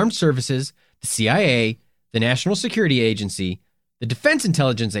three armed services, the CIA, the National Security Agency, the Defense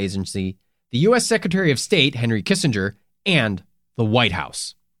Intelligence Agency, the U.S. Secretary of State, Henry Kissinger, and the White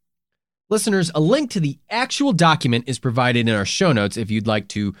House. Listeners, a link to the actual document is provided in our show notes if you'd like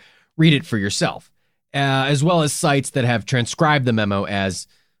to read it for yourself, as well as sites that have transcribed the memo as,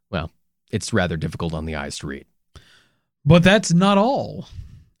 well, it's rather difficult on the eyes to read. But that's not all.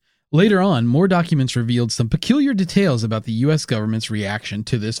 Later on, more documents revealed some peculiar details about the U.S. government's reaction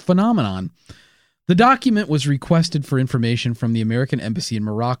to this phenomenon. The document was requested for information from the American Embassy in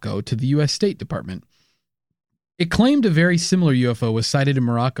Morocco to the U.S. State Department. It claimed a very similar UFO was sighted in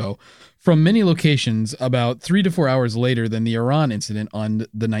Morocco from many locations about 3 to 4 hours later than the Iran incident on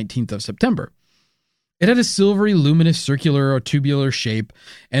the 19th of September. It had a silvery, luminous, circular or tubular shape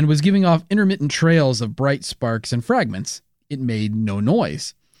and was giving off intermittent trails of bright sparks and fragments. It made no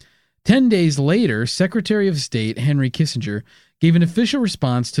noise. 10 days later, Secretary of State Henry Kissinger gave an official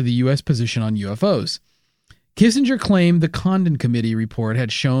response to the U.S. position on UFOs. Kissinger claimed the Condon Committee report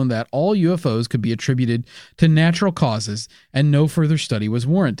had shown that all UFOs could be attributed to natural causes and no further study was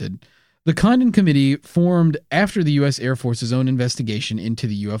warranted. The Condon Committee formed after the U.S. Air Force's own investigation into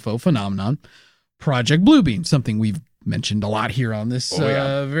the UFO phenomenon, Project Bluebeam, something we've mentioned a lot here on this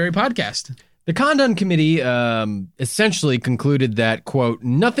very podcast. The Condon Committee essentially concluded that, quote,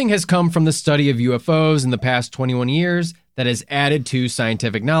 nothing has come from the study of UFOs in the past 21 years that has added to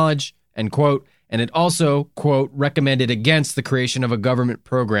scientific knowledge, end quote, and it also, quote, recommended against the creation of a government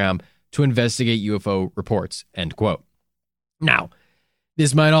program to investigate UFO reports, end quote. Now,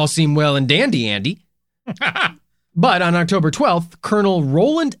 this might all seem well and dandy, Andy, but on October 12th, Colonel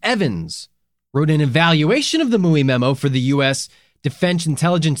Roland Evans wrote an evaluation of the Mui memo for the U.S. Defense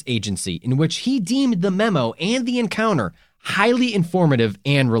Intelligence Agency, in which he deemed the memo and the encounter highly informative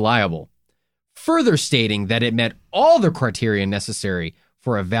and reliable, further stating that it met all the criteria necessary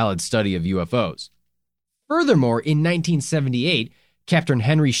for a valid study of UFOs. Furthermore, in 1978, Captain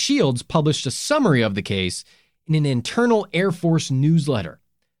Henry Shields published a summary of the case in an internal Air Force newsletter.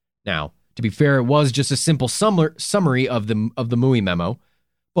 Now, to be fair, it was just a simple summary of the Mui memo,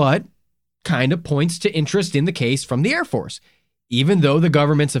 but kind of points to interest in the case from the Air Force, even though the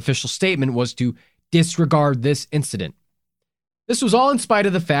government's official statement was to disregard this incident. This was all in spite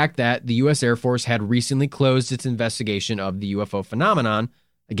of the fact that the U.S. Air Force had recently closed its investigation of the UFO phenomenon,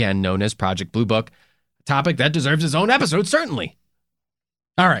 again known as Project Blue Book, a topic that deserves its own episode, certainly.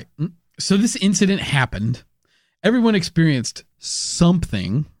 All right, so this incident happened. Everyone experienced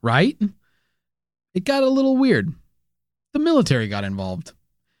something, right? It got a little weird. The military got involved.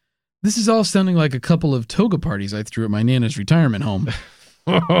 This is all sounding like a couple of toga parties I threw at my Nana's retirement home.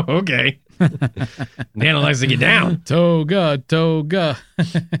 Oh, okay. Nana likes to get down. Toga.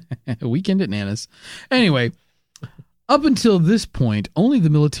 A weekend at Nana's. Anyway, up until this point, only the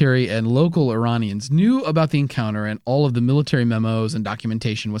military and local Iranians knew about the encounter, and all of the military memos and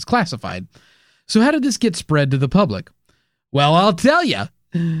documentation was classified. So how did this get spread to the public? Well, I'll tell you.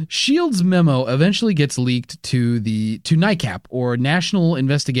 Shields' memo eventually gets leaked to NICAP, or National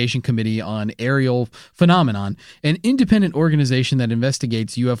Investigation Committee on Aerial Phenomenon, an independent organization that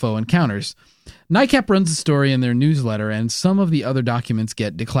investigates UFO encounters. NICAP runs the story in their newsletter, and some of the other documents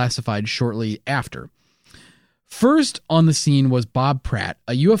get declassified shortly after. First on the scene was Bob Pratt,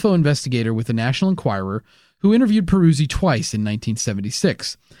 a UFO investigator with the National Enquirer, who interviewed Peruzzi twice in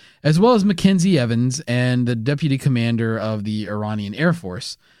 1976, as well as Mackenzie Evans and the deputy commander of the Iranian Air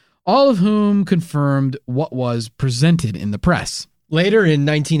Force, all of whom confirmed what was presented in the press. Later in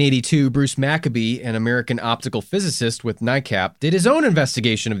 1982, Bruce Maccabee, an American optical physicist with NICAP, did his own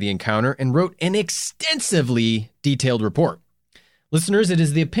investigation of the encounter and wrote an extensively detailed report. Listeners, it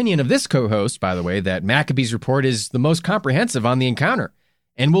is the opinion of this co-host, by the way, that Maccabee's report is the most comprehensive on the encounter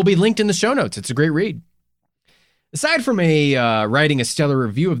and will be linked in the show notes. It's a great read. Aside from writing a stellar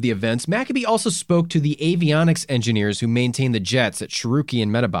review of the events, Maccabee also spoke to the avionics engineers who maintained the jets at Cherokee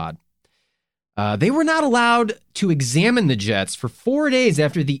and Metabad. They were not allowed to examine the jets for 4 days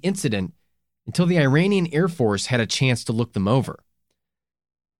after the incident until the Iranian Air Force had a chance to look them over.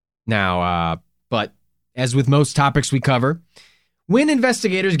 Now, but as with most topics we cover, when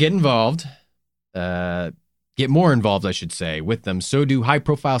investigators get more involved, I should say, with them, so do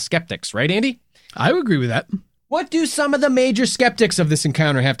high-profile skeptics, right, Andy? I would agree with that. What do some of the major skeptics of this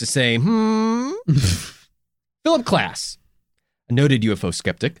encounter have to say? Philip Klass, a noted UFO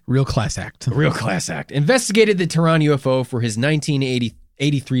skeptic, Real class act. investigated the Tehran UFO for his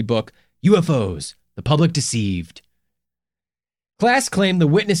 1983 book, UFOs, The Public Deceived. Class claimed the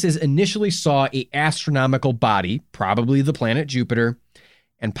witnesses initially saw an astronomical body, probably the planet Jupiter,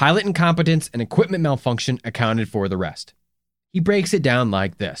 and pilot incompetence and equipment malfunction accounted for the rest. He breaks it down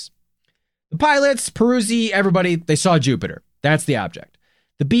like this. The pilots, Peruzzi, everybody, they saw Jupiter. That's the object.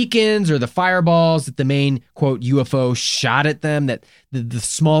 The beacons or the fireballs that the main, quote, UFO shot at them, that the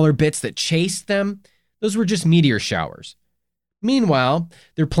smaller bits that chased them, those were just meteor showers. Meanwhile,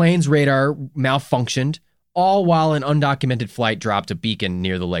 their plane's radar malfunctioned, all while an undocumented flight dropped a beacon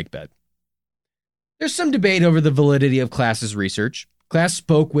near the lakebed. There's some debate over the validity of Class's research. Class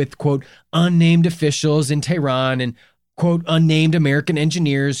spoke with, quote, unnamed officials in Tehran and, quote, unnamed American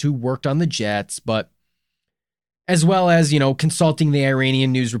engineers who worked on the jets, but as well as, consulting the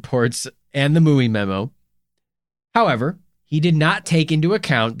Iranian news reports and the MUI memo. However, he did not take into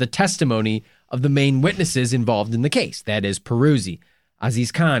account the testimony of the main witnesses involved in the case, that is, Peruzzi,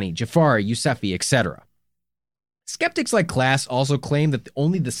 Aziz Khani, Jafari, Yousefi, etc. Skeptics like Class also claim that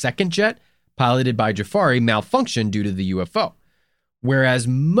only the second jet, piloted by Jafari, malfunctioned due to the UFO, whereas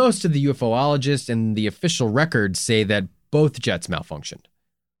most of the UFOologists and the official records say that both jets malfunctioned.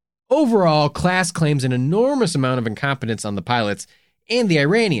 Overall, Class claims an enormous amount of incompetence on the pilots and the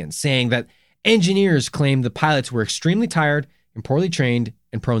Iranians, saying that engineers claimed the pilots were extremely tired and poorly trained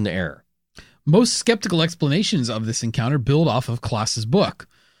and prone to error. Most skeptical explanations of this encounter build off of Class's book.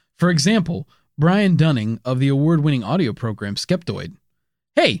 For example, Brian Dunning of the award-winning audio program Skeptoid.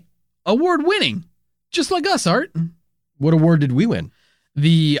 Hey, award-winning! Just like us, Art. What award did we win?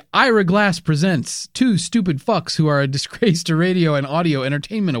 The Ira Glass Presents Two Stupid Fucks Who Are a Disgrace to Radio and Audio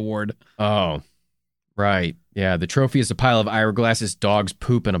Entertainment Award. Oh, right. Yeah, the trophy is a pile of Ira Glass's dog's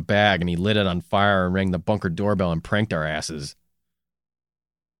poop in a bag, and he lit it on fire and rang the bunker doorbell and pranked our asses.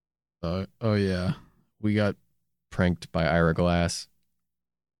 Oh, yeah. We got pranked by Ira Glass.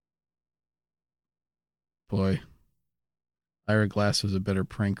 Boy, Ira Glass was a better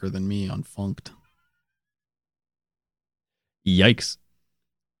pranker than me on Funked. Yikes.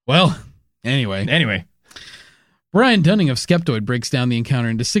 Well, anyway. Brian Dunning of Skeptoid breaks down the encounter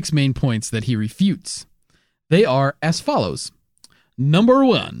into 6 main points that he refutes. They are as follows. Number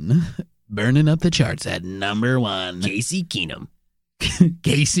 1, burning up the charts at number 1. Casey Keenum.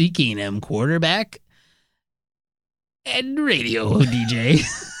 Casey Keenum, quarterback and radio DJ.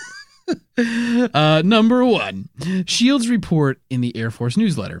 Number 1, Shields report in the Air Force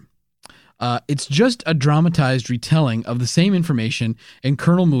newsletter. It's just a dramatized retelling of the same information in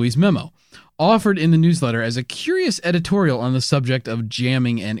Colonel Mui's memo, offered in the newsletter as a curious editorial on the subject of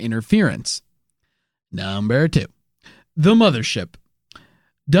jamming and interference. Number 2, the mothership.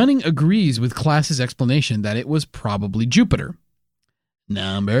 Dunning agrees with Class's explanation that it was probably Jupiter.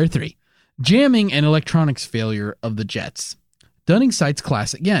 Number 3, jamming and electronics failure of the jets. Dunning cites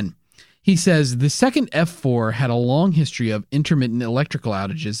Class again. He says the second F-4 had a long history of intermittent electrical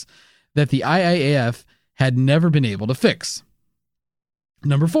outages that the IAAF had never been able to fix.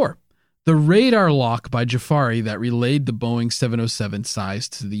 Number 4, the radar lock by Jafari that relayed the Boeing 707 size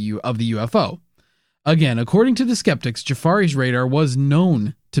to the UFO. Again, according to the skeptics, Jafari's radar was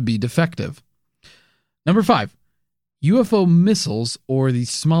known to be defective. Number 5, UFO missiles, or the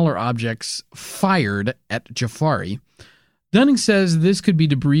smaller objects fired at Jafari. Dunning says this could be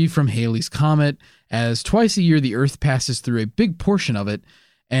debris from Halley's Comet, as twice a year the Earth passes through a big portion of it,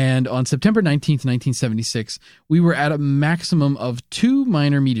 and on September 19th, 1976, we were at a maximum of 2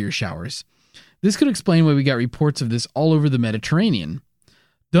 minor meteor showers. This could explain why we got reports of this all over the Mediterranean.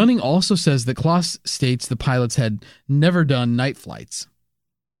 Dunning also says that Class states the pilots had never done night flights.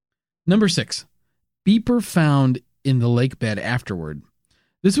 Number 6, beeper found in the lake bed afterward.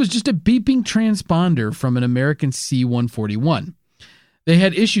 This was just a beeping transponder from an American C-141. They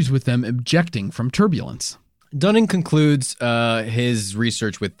had issues with them ejecting from turbulence. Dunning concludes his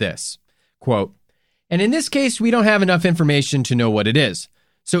research with this, quote, and in this case, we don't have enough information to know what it is.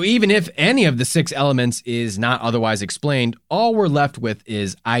 So even if any of the 6 elements is not otherwise explained, all we're left with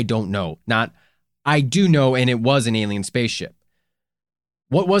is I don't know, not I do know and it was an alien spaceship.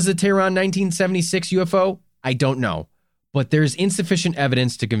 What was the Tehran 1976 UFO? I don't know, but there's insufficient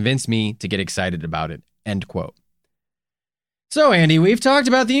evidence to convince me to get excited about it, end quote. So, Andy, we've talked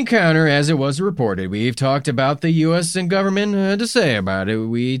about the encounter as it was reported. We've talked about the U.S. and government had to say about it.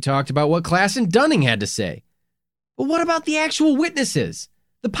 We talked about what Class and Dunning had to say. But what about the actual witnesses?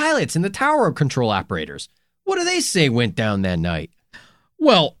 The pilots and the tower control operators? What do they say went down that night?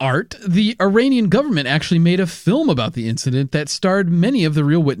 Well, Art, the Iranian government actually made a film about the incident that starred many of the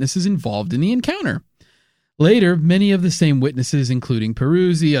real witnesses involved in the encounter. Later, many of the same witnesses, including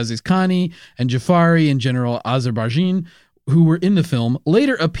Peruzzi, Aziz Khani, and Jafari and General Azerbaijani, who were in the film,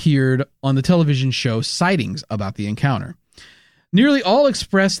 later appeared on the television show Sightings about the encounter. Nearly all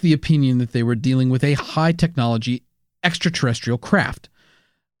expressed the opinion that they were dealing with a high-technology extraterrestrial craft.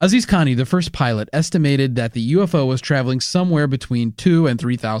 Aziz Khani, the first pilot, estimated that the UFO was traveling somewhere between 2,000 and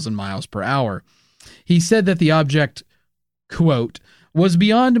 3,000 miles per hour. He said that the object, quote, was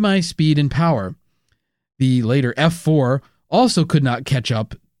beyond my speed and power. The later F-4 also could not catch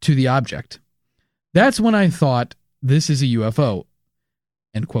up to the object. That's when I thought, this is a UFO,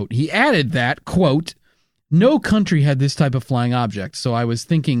 end quote. He added that, quote, no country had this type of flying object, so I was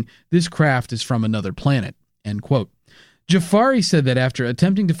thinking this craft is from another planet, end quote. Jafari said that after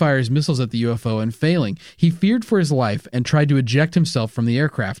attempting to fire his missiles at the UFO and failing, he feared for his life and tried to eject himself from the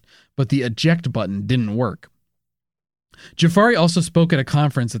aircraft, but the eject button didn't work. Jafari also spoke at a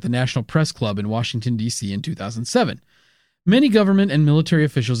conference at the National Press Club in Washington, D.C. in 2007. Many government and military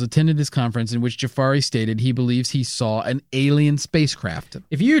officials attended this conference in which Jafari stated he believes he saw an alien spacecraft.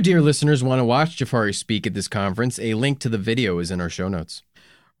 If you, dear listeners, want to watch Jafari speak at this conference, a link to the video is in our show notes.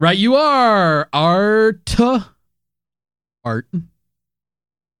 Right you are, Art. Right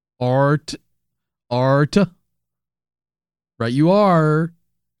you are.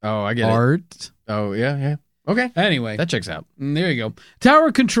 Oh, I get Art. it. Oh, yeah. Okay. Anyway. That checks out. There you go.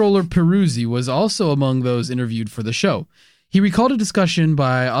 Tower controller Peruzzi was also among those interviewed for the show. He recalled a discussion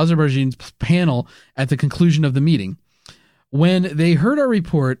by Azerbaijani's panel at the conclusion of the meeting. When they heard our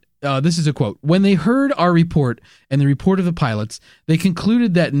report, this is a quote, when they heard our report and the report of the pilots, they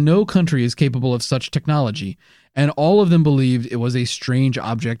concluded that no country is capable of such technology, and all of them believed it was a strange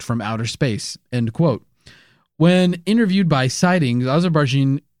object from outer space, end quote. When interviewed by Sightings,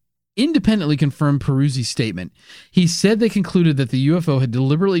 Azerbaijan independently confirmed Peruzzi's statement. He said they concluded that the UFO had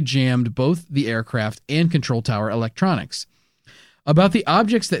deliberately jammed both the aircraft and control tower electronics. About the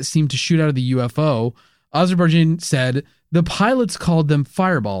objects that seemed to shoot out of the UFO, Azerbaijan said, the pilots called them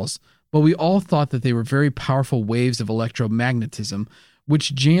fireballs, but we all thought that they were very powerful waves of electromagnetism,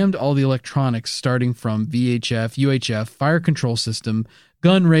 which jammed all the electronics starting from VHF, UHF, fire control system,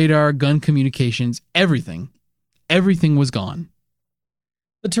 gun radar, gun communications, everything. Everything was gone.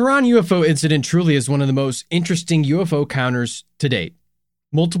 The Tehran UFO incident truly is one of the most interesting UFO counters to date.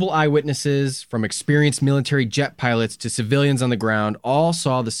 Multiple eyewitnesses, from experienced military jet pilots to civilians on the ground, all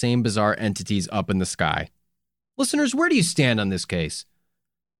saw the same bizarre entities up in the sky. Listeners, where do you stand on this case?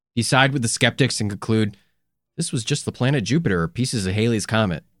 Do you side with the skeptics and conclude this was just the planet Jupiter or pieces of Halley's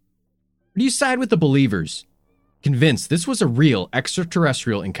Comet? Or do you side with the believers, convinced this was a real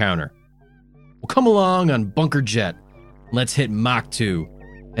extraterrestrial encounter? Well, come along on Bunker Jet. Let's hit Mach 2,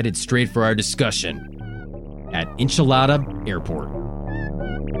 headed straight for our discussion at Enchilada Airport.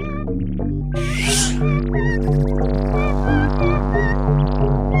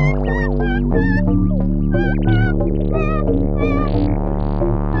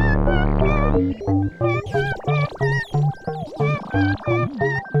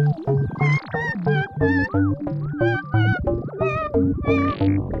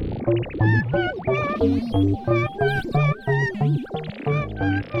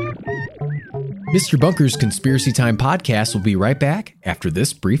 Mr. Bunker's Conspiracy Time podcast will be right back after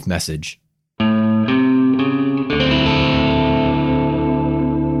this brief message.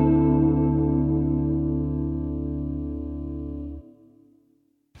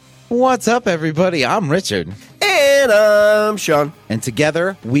 What's up, everybody? I'm Richard. And I'm Sean. And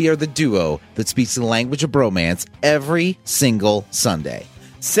together, we are the duo that speaks the language of bromance every single Sunday.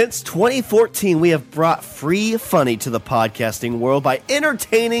 Since 2014, we have brought free funny to the podcasting world by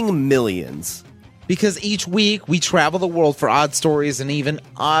entertaining millions. Because each week, we travel the world for odd stories and even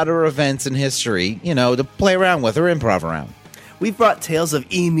odder events in history, to play around with or improv around. We've brought tales of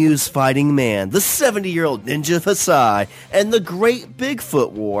emus fighting man, the 70-year-old ninja Fasai, and the Great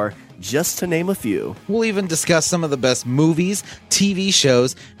Bigfoot War, just to name a few. We'll even discuss some of the best movies, TV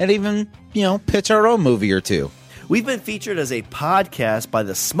shows, and even, pitch our own movie or two. We've been featured as a podcast by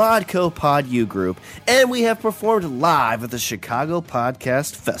the Smodco Pod U Group, and we have performed live at the Chicago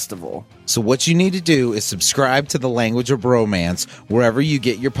Podcast Festival. So what you need to do is subscribe to the Language of Bromance wherever you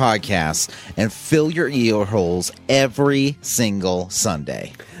get your podcasts and fill your ear holes every single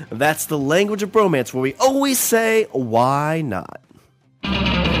Sunday. That's the Language of Bromance, where we always say, why not?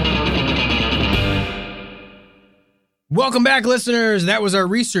 Welcome back, listeners. That was our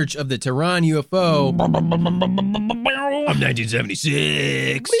research of the Tehran UFO of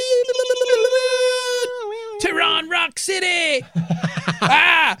 1976. Tehran Rock City.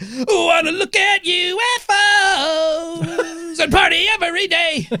 I want to look at UFOs and party every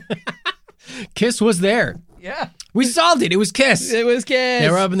day. Kiss was there Yeah. We solved it. It was Kiss. It was Kiss. They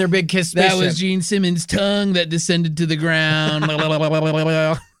were up in their big Kiss That spaceship. was Gene Simmons' tongue that descended to the ground.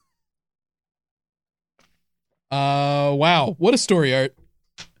 Wow. What a story, Art.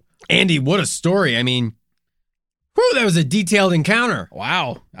 Andy, what a story. I mean, whew, that was a detailed encounter.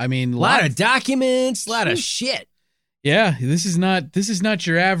 Wow. I mean, A lot of documents, a lot of shit. Yeah, this is not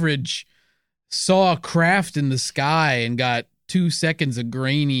your average saw a craft in the sky and got 2 seconds of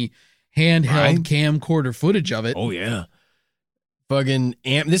grainy handheld camcorder footage of it. Oh, yeah. Fucking,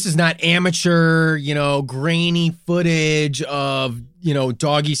 this is not amateur, grainy footage of,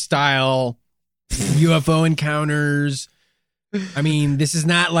 doggy style UFO encounters. I mean, this is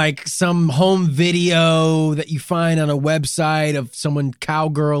not like some home video that you find on a website of someone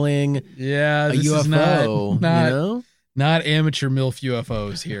cowgirling Yeah, a this UFO. is not amateur MILF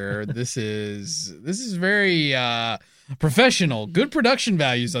UFOs here. This is very professional. Good production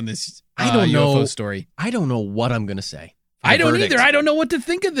values on this I don't UFO know. story. I don't know what I'm going to say. I don't either. I don't know what to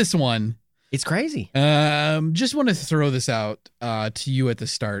think of this one. It's crazy. Just want to throw this out to you at the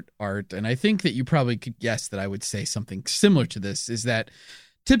start, Art, and I think that you probably could guess that I would say something similar to this, is that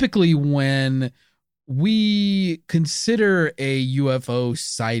typically when we consider a UFO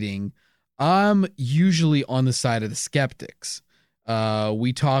sighting, I'm usually on the side of the skeptics.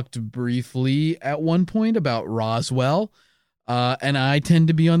 We talked briefly at one point about Roswell, and I tend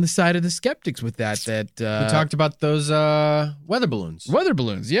to be on the side of the skeptics with that. We talked about those weather balloons. Weather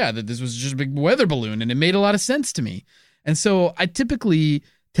balloons, yeah, that this was just a big weather balloon, and it made a lot of sense to me. And so I typically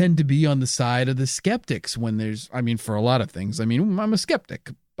tend to be on the side of the skeptics when for a lot of things. I'm a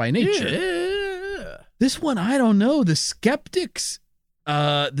skeptic by nature. Yeah. This one, I don't know. The skeptics,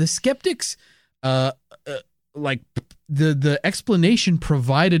 like the explanation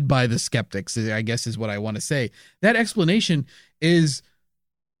provided by the skeptics, I guess is what I want to say. That explanation is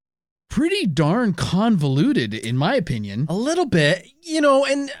pretty darn convoluted, in my opinion. A little bit,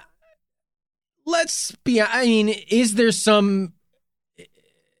 and let's be, is there some,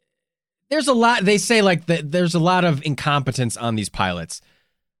 there's a lot, they say like there's a lot of incompetence on these pilots.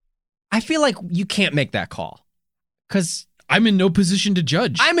 I feel like you can't make that call because I'm in no position to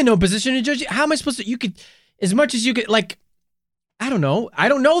judge. I'm in no position to judge. How am I supposed to, you could, as much as you could, like, I don't know. I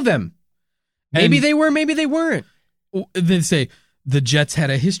don't know them. Maybe they were, maybe they weren't. They say the jets had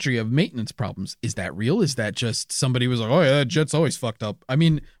a history of maintenance problems. Is that real? Is that just somebody was like, oh yeah, that jet's always fucked up?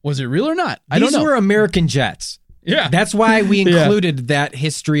 Was it real or not? I don't know. These were American jets. Yeah. That's why we included that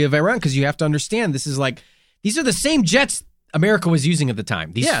history of Iran, because you have to understand this is like, these are the same jets America was using at the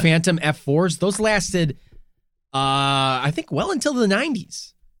time. These Phantom F4s, those lasted, I think, well until the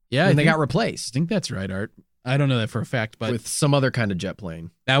 90s. Yeah. When they got I replaced. think that's right, Art. I don't know that for a fact, but with some other kind of jet plane.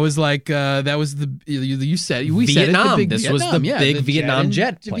 that was like, that was you said, we Vietnam. said it, the big This Vietnam, was the big Vietnam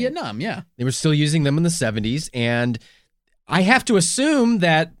jet to plane. Vietnam, yeah. They were still using them in the 70s. And I have to assume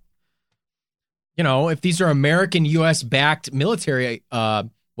that, if these are American U.S.-backed military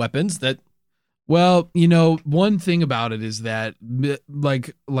weapons, that... Well, one thing about it is that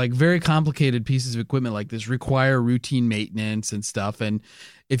like very complicated pieces of equipment like this require routine maintenance and stuff. And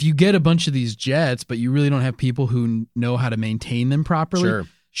if you get a bunch of these jets, but you really don't have people who know how to maintain them properly,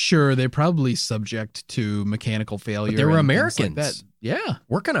 sure, they're probably subject to mechanical failure. But they were and things Americans. like that. Yeah.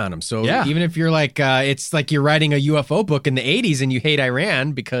 Working on them. So Yeah. even if you're like, it's like you're writing a UFO book in the 80s and you hate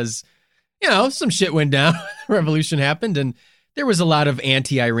Iran because, some shit went down, revolution happened, and there was a lot of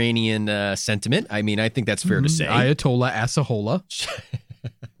anti-Iranian sentiment. I think that's fair to say. Ayatollah Assahola.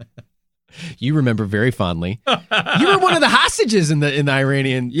 You remember very fondly. You were one of the hostages in the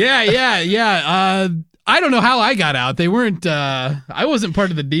Iranian. Yeah. I don't know how I got out. They weren't, I wasn't part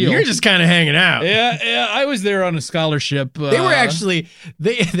of the deal. You're just kind of hanging out. Yeah, I was there on a scholarship. They were actually,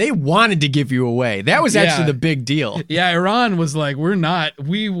 they wanted to give you away. That was actually the big deal. Yeah, Iran was like,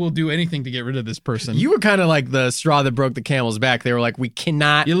 we will do anything to get rid of this person. You were kind of like the straw that broke the camel's back. They were like, we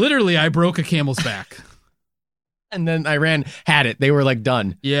cannot. I broke a camel's back. And then Iran had it. They were like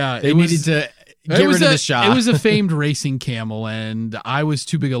done. Yeah. They needed to get rid of the Shah. It was a famed racing camel, and I was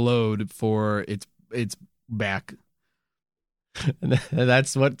too big a load for its back. And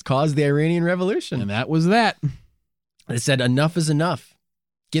that's what caused the Iranian Revolution. And that was that. They said, enough is enough.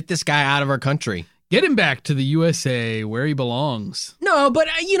 Get this guy out of our country. Get him back to the USA where he belongs. No, but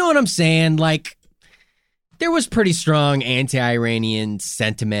you know what I'm saying? Like, there was pretty strong anti-Iranian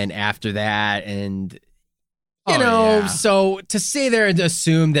sentiment after that. And, so to say there and to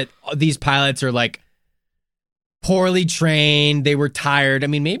assume that these pilots are like poorly trained, they were tired.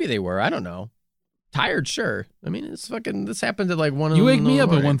 Maybe they were. I don't know. Tired, sure. This happened at like 1 You wake me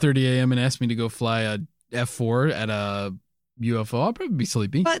up at 1:30 a.m. and ask me to go fly a F4 at a UFO, I'll probably be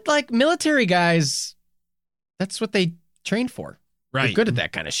sleepy. But like military guys, That's what they train for. Right. They're good at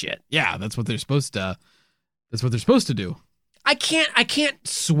that kind of shit. Yeah, that's what they're supposed to. That's what they're supposed to do. I can't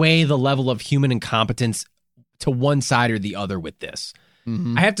sway the level of human incompetence to one side or the other with this.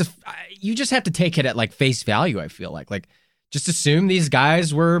 Mhm. You just have to take it at like face value. I feel like just assume these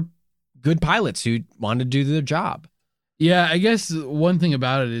guys were good pilots who wanted to do their job. Yeah, I guess one thing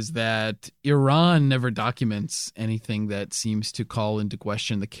about it is that Iran never documents anything that seems to call into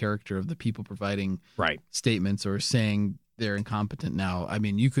question the character of the people providing Right. statements or saying they're incompetent. Now, I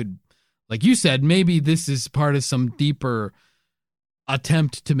mean, you could, like you said, maybe this is part of some deeper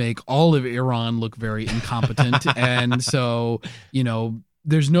attempt to make all of Iran look very incompetent. And so,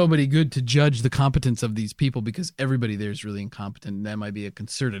 there's nobody good to judge the competence of these people because everybody there is really incompetent. And that might be a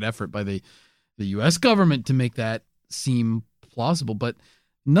concerted effort by the U.S. government to make that seem plausible. But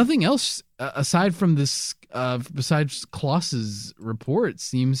nothing else aside from this, besides Klaus's report,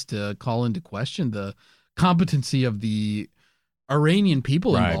 seems to call into question the competency of the Iranian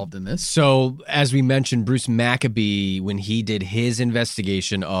people involved in this. So, as we mentioned, Bruce Maccabee, when he did his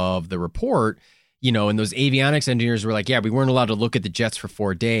investigation of the report, and those avionics engineers were like, yeah, we weren't allowed to look at the jets for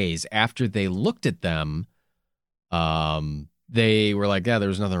 4 days. After they looked at them, they were like, yeah, there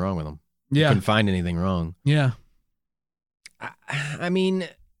was nothing wrong with them. Yeah. Couldn't find anything wrong. Yeah. I mean,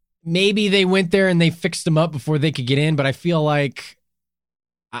 maybe they went there and they fixed them up before they could get in, but I feel like,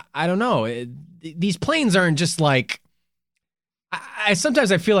 I don't know. These planes aren't just like,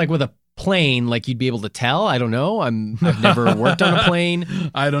 sometimes I feel like with a plane, like you'd be able to tell. I don't know. I've never worked on a plane.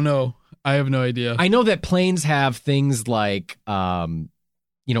 I don't know. I have no idea. I know that planes have things like, IFF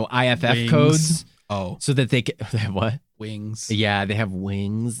Wings. codes. Oh. So that they have what? Wings. Yeah, they have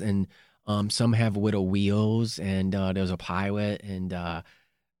wings, and some have little wheels, and there's a pilot and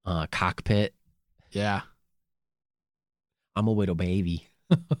cockpit. Yeah. I'm a little baby.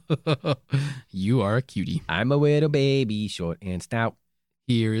 You are a cutie. I'm a little baby, short and stout.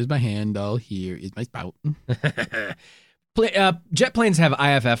 Here is my handle. Here is my spout. Jet planes have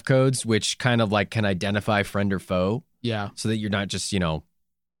IFF codes, which kind of like can identify friend or foe. Yeah. So that you're not just,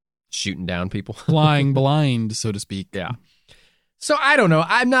 shooting down people. Flying blind, so to speak. Yeah. So I don't know.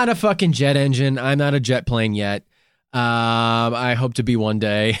 I'm not a fucking jet engine. I'm not a jet plane yet. I hope to be one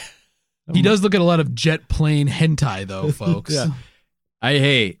day. He does look at a lot of jet plane hentai, though, folks. Yeah.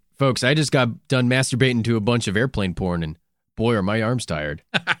 Hey, folks, I just got done masturbating to a bunch of airplane porn, and boy, are my arms tired.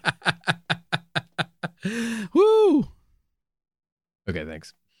 Woo! Okay,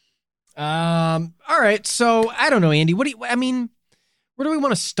 thanks. All right. So I don't know, Andy. Where do we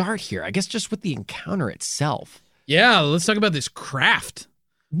want to start here? I guess just with the encounter itself. Yeah, let's talk about this craft.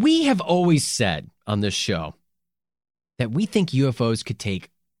 We have always said on this show that we think UFOs could take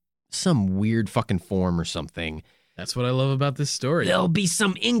some weird fucking form or something. That's what I love about this story. There'll be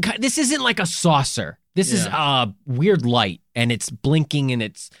some this isn't like a saucer. This is a weird light, and it's blinking and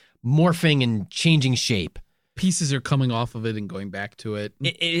it's morphing and changing shape. Pieces are coming off of it and going back to it.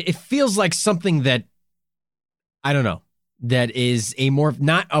 It feels like something that, I don't know, that is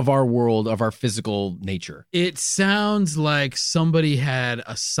not of our world, of our physical nature. It sounds like somebody had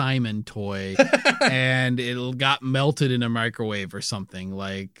a Simon toy and it got melted in a microwave or something.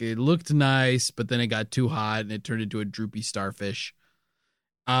 Like, it looked nice, but then it got too hot and it turned into a droopy starfish.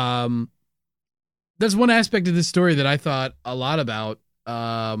 That's one aspect of this story that I thought a lot about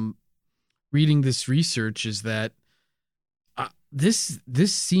reading this research, is that this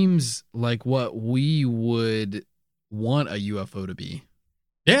seems like what we would want a UFO to be.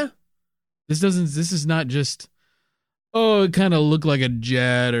 Yeah. This is not just, it kind of looked like a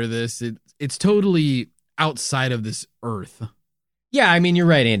jet or this. It's totally outside of this Earth. Yeah, I mean, you're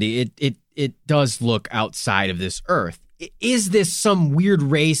right, Andy. It does look outside of this Earth. Is this some weird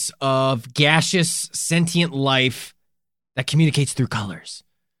race of gaseous sentient life that communicates through colors?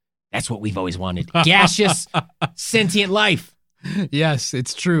 That's what we've always wanted. Gaseous sentient life. Yes,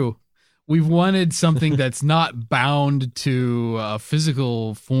 it's true. We've wanted something that's not bound to a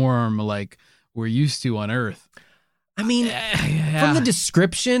physical form like we're used to on Earth. I mean, from the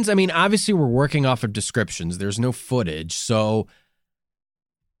descriptions, obviously we're working off of descriptions. There's no footage. So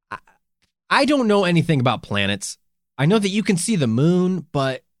I don't know anything about planets. I know that you can see the moon,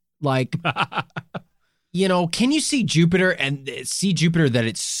 but like, can you see Jupiter and see Jupiter that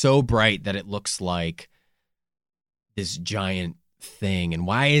it's so bright that it looks like this giant thing? And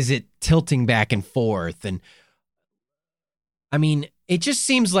why is it tilting back and forth? And it just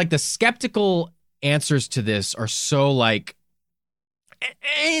seems like the skeptical answers to this are so like,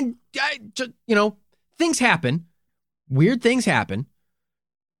 things happen. Weird things happen.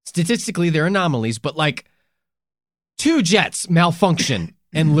 Statistically, they're anomalies, but like 2 jets malfunction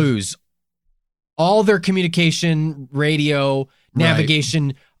and lose all their communication, radio,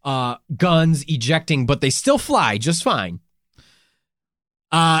 navigation, guns, ejecting, but they still fly just fine.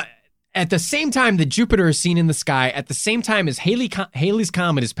 At the same time that Jupiter is seen in the sky, at the same time as Halley's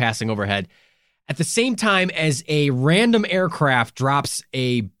Comet is passing overhead, at the same time as a random aircraft drops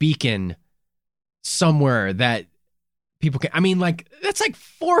a beacon somewhere that people can... I mean, like, that's like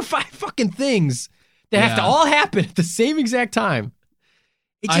 4 or 5 fucking things that have to all happen at the same exact time.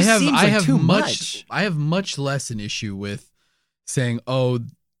 It just seems like too much. I have much less an issue with saying, oh,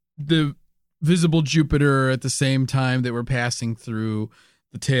 the visible Jupiter at the same time that we're passing through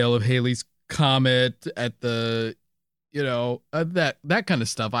the tail of Halley's Comet at the, that kind of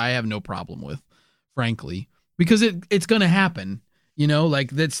stuff I have no problem with, frankly, because it's going to happen.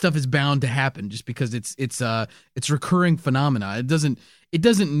 Like that stuff is bound to happen just because it's recurring phenomena. It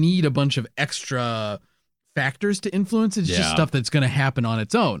doesn't need a bunch of extra factors to influence. It's just stuff that's going to happen on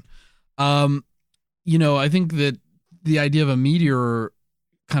its own. I think that the idea of a meteor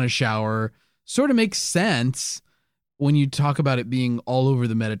kind of shower sort of makes sense when you talk about it being all over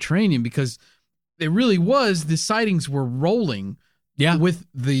the Mediterranean, because it really was, the sightings were rolling with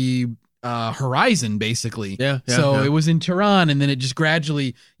the horizon, basically. So it was in Tehran, and then it just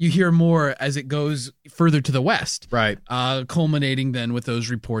gradually, you hear more as it goes further to the west. Right. Culminating then with those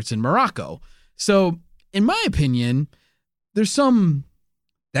reports in Morocco. So, in my opinion,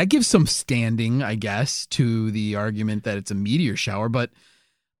 that gives some standing, I guess, to the argument that it's a meteor shower, but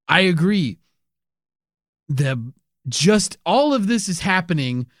I agree. Just all of this is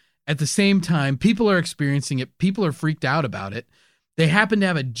happening at the same time. People are experiencing it. People are freaked out about it. They happen to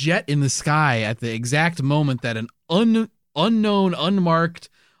have a jet in the sky at the exact moment that an unknown, unmarked,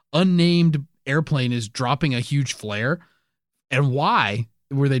 unnamed airplane is dropping a huge flare. And why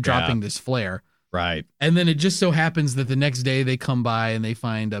were they dropping this flare? Right. And then it just so happens that the next day they come by and they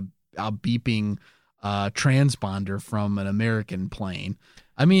find a beeping transponder from an American plane.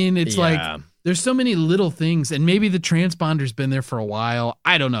 I mean, it's like there's so many little things, and maybe the transponder's been there for a while.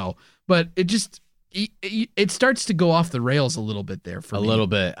 I don't know, but it starts to go off the rails a little bit there for me. A little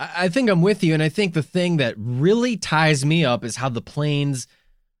bit. I think I'm with you, and I think the thing that really ties me up is how the planes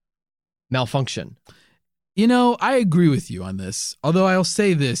malfunction. I agree with you on this, although I'll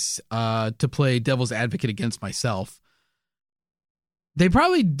say this to play devil's advocate against myself. They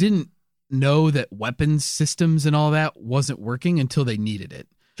probably didn't know that weapons systems and all that wasn't working until they needed it.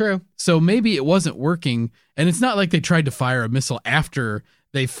 True. So maybe it wasn't working, and it's not like they tried to fire a missile after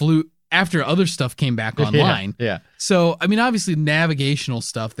they flew, after other stuff came back online. Yeah. So, I mean, obviously navigational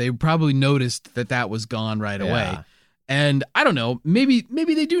stuff, they probably noticed that was gone right away. And I don't know, maybe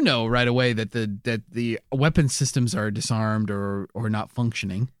they do know right away that the weapon systems are disarmed or not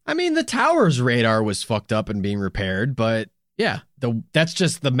functioning. I mean, the tower's radar was fucked up and being repaired, but that's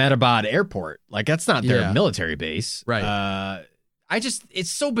just the Metabad airport. Like, that's not their military base. Right. It's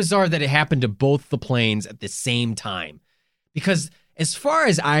so bizarre that it happened to both the planes at the same time, because as far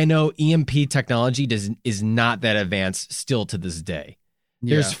as I know, EMP technology is not that advanced still to this day.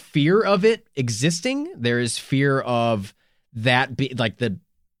 Yeah. There's fear of it existing. There is fear of that like the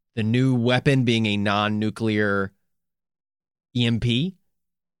new weapon being a non-nuclear EMP,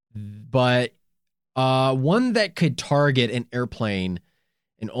 but one that could target an airplane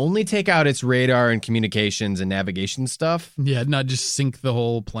and only take out its radar and communications and navigation stuff. Yeah, not just sink the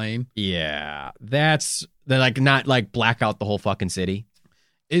whole plane. Yeah, they're like not like black out the whole fucking city.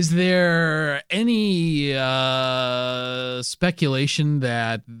 Is there any speculation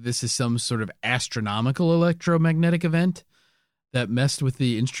that this is some sort of astronomical electromagnetic event that messed with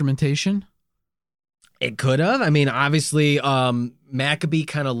the instrumentation? It could have. I mean, obviously, Maccabee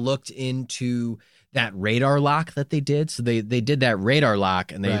kind of looked into that radar lock that they did. So they did that radar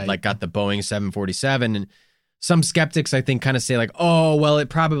lock, and they like got the Boeing 747. And some skeptics, I think, kind of say like, oh, well, it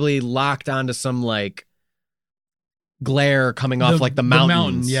probably locked onto some like glare coming off like the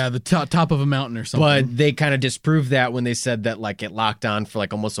mountains. The top of a mountain or something. But they kind of disproved that when they said that like it locked on for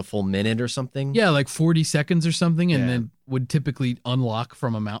like almost a full minute or something. Yeah, like 40 seconds or something, and then would typically unlock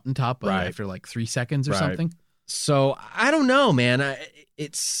from a mountaintop after like 3 seconds or something. So I don't know, man.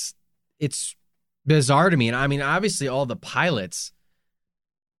 It's bizarre to me. And I mean, obviously all the pilots,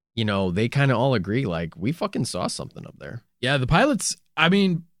 they kind of all agree, like, we fucking saw something up there. Yeah, the pilots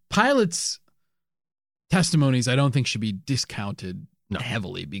testimonies I don't think should be discounted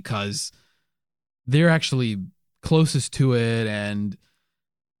heavily, because they're actually closest to it, and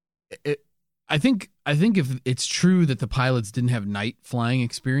I think if it's true that the pilots didn't have night flying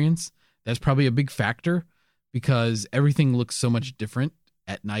experience, that's probably a big factor, because everything looks so much different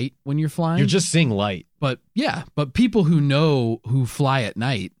at night when you're flying. You're just seeing light. But people who fly at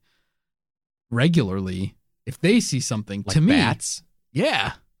night regularly, if they see something, Like to me, bats?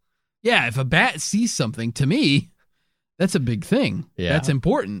 yeah, if a bat sees something, to me, that's a big thing. Yeah. That's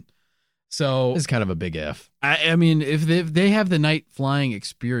important. So It's kind of a big if. I mean, if they have the night flying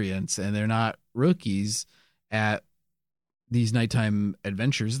experience and they're not rookies at these nighttime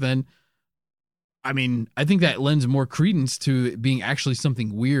adventures, then I mean, I think that lends more credence to it being actually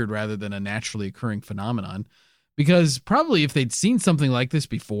something weird rather than a naturally occurring phenomenon. Because probably if they'd seen something like this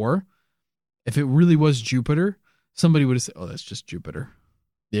before, if it really was Jupiter, somebody would have said, "Oh, that's just Jupiter.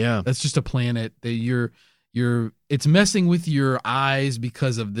 Yeah. That's just a planet that it's messing with your eyes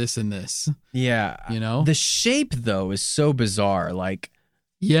because of this and this." Yeah. You know? The shape, though, is so bizarre. Like,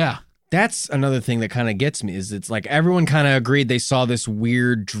 Yeah. that's another thing that kind of gets me is it's like everyone kind of agreed they saw this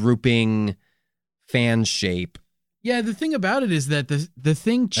weird drooping fan shape. Yeah, the thing about it is that the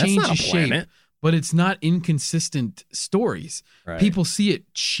thing That's not a changes shape, planet. but it's not inconsistent stories. Right. People see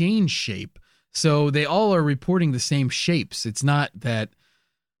it change shape. So they all are reporting the same shapes. It's not that,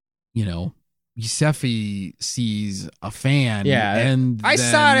 Yusefi sees a fan. Yeah. And I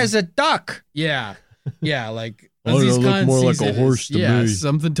saw it as a duck. Yeah. Yeah. Like, Oh, it Aziz looked Khan more sees like a it horse to me.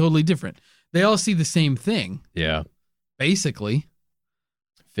 something totally different. They all see the same thing, Yeah. basically.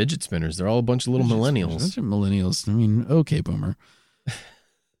 Fidget spinners. They're all a bunch of little millennials. Bunch of millennials. I mean, okay, boomer.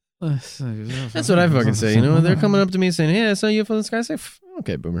 That's what I fucking say. You know, they're coming up to me saying, "Hey, I saw you up in the sky." I say,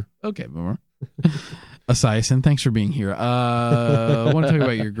 "Okay, boomer." Okay, boomer. Asiasen, thanks for being here. I want to talk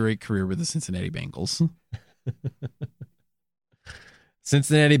about your great career with the Cincinnati Bengals.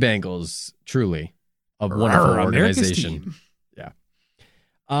 Cincinnati Bengals, truly a wonderful America's organization.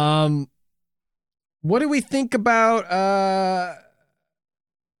 team. What do we think about? I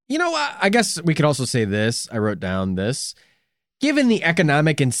guess we could also say this. I wrote down this. Given the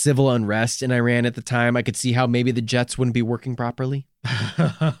economic and civil unrest in Iran at the time, I could see how maybe the jets wouldn't be working properly.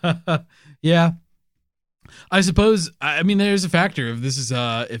 Yeah, I suppose. I mean, there's a factor. If this is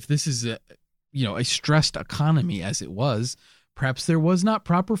a stressed economy as it was, perhaps there was not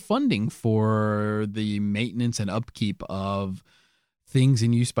proper funding for the maintenance and upkeep of things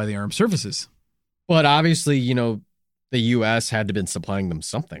in use by the armed services. But obviously, the U.S. had to have been supplying them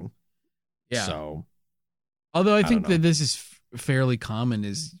something. Yeah. So, Although I think don't know. that this is fairly common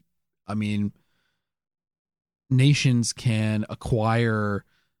nations can acquire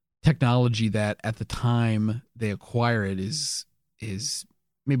technology that at the time they acquire it is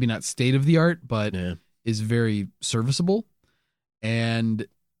maybe not state of the art, but yeah. is very serviceable. And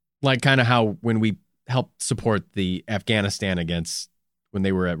Like kind of how when we helped support the Afghanistan when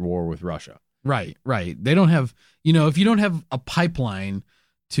they were at war with Russia. right. They don't have, if you don't have a pipeline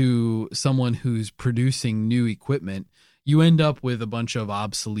to someone who's producing new equipment, you end up with a bunch of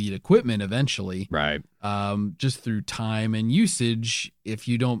obsolete equipment eventually. Right. Just through time and usage. If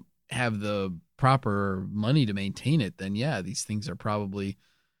you don't have the proper money to maintain it, then yeah, these things are probably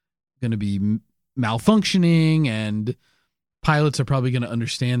going to be malfunctioning, and pilots are probably going to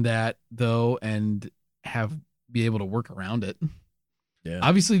understand that though and be able to work around it. Yeah.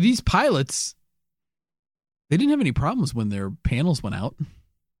 Obviously, these pilots, they didn't have any problems when their panels went out.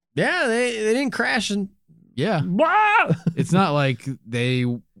 Yeah, they didn't crash and Yeah. It's not like they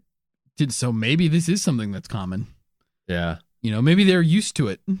did. So maybe this is something that's common. yeah. Maybe they're used to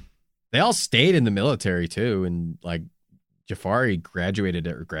it. They all stayed in the military too, and like Jafari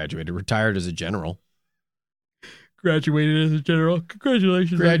retired as a general. Graduated as a general.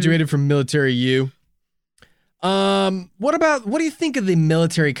 Congratulations. Graduated from military U. What do you think of the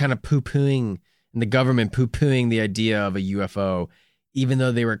military kind of poo-pooing and the government poo-pooing the idea of a UFO, even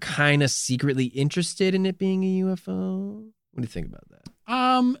though they were kind of secretly interested in it being a UFO? What do you think about that?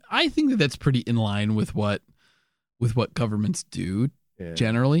 I think that that's pretty in line with what governments do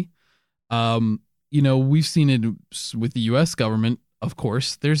generally. We've seen it with the U.S. government. Of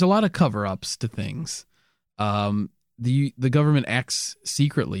course, there's a lot of cover-ups to things. The government acts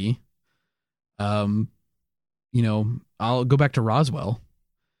secretly. I'll go back to Roswell.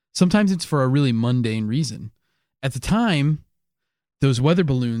 Sometimes it's for a really mundane reason. At the time, those weather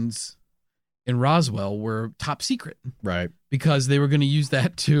balloons in Roswell were top secret, Right. because they were going to use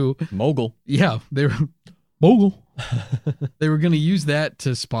that to Mogul. Yeah, they were mogul. They were going to use that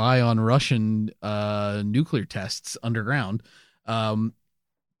to spy on Russian nuclear tests underground.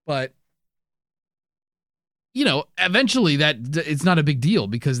 But eventually it's not a big deal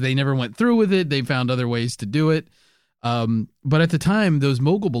because they never went through with it. They found other ways to do it. But at the time, those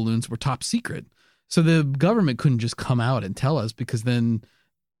mogul balloons were top secret. So the government couldn't just come out and tell us, because then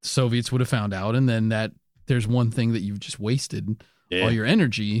Soviets would have found out, and then there's one thing that you've just wasted all your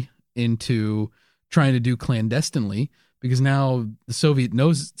energy into trying to do clandestinely. because now the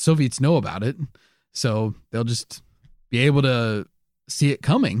Soviets know about it, so they'll just be able to see it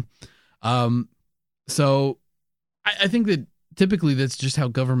coming. So I think that typically that's just how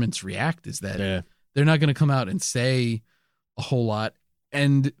governments react, is that they're not going to come out and say a whole lot.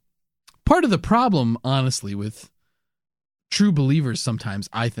 And part of the problem, honestly, with true believers sometimes,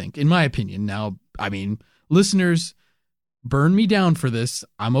 I think, in my opinion, now, I mean, listeners, burn me down for this.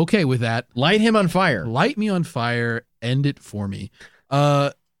 I'm okay with that. Light him on fire. Light me on fire. End it for me.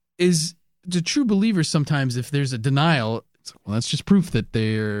 Is the true believers sometimes, if there's a denial, it's, well, that's just proof that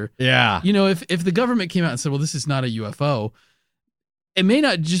they're... Yeah. You know, if the government came out and said, well, this is not a UFO, it may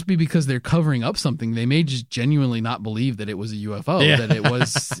not just be because they're covering up something. They may just genuinely not believe that it was a UFO, that it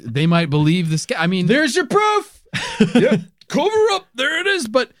was... They might believe this... I mean... There's your proof! Yeah, cover up. There it is.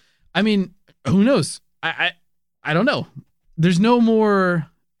 But, I mean, who knows? I don't know. There's no more...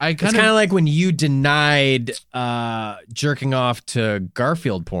 It's kind of like when you denied jerking off to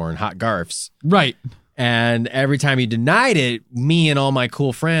Garfield porn, hot garfs. Right. And every time you denied it, me and all my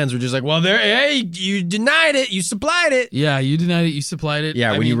cool friends were just like, well, hey, you denied it. You supplied it. Yeah, you denied it. You supplied it.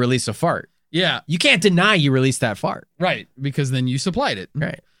 Yeah, when you release a fart. Yeah. You can't deny you released that fart. Right, because then you supplied it.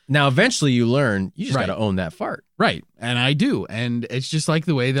 Right. Now, eventually you learn you just got to own that fart. Right, and I do. And it's just like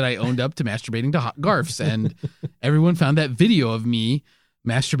the way that I owned up to masturbating to hot garfs. And everyone found that video of me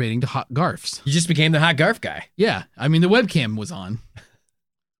masturbating to hot garfs. You just became the hot garf guy. Yeah, I mean, the webcam was on.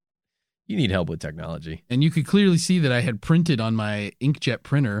 You need help with technology. And you could clearly see that I had printed on my inkjet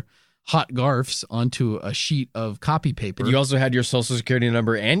printer hot garfs onto a sheet of copy paper. You also had your social security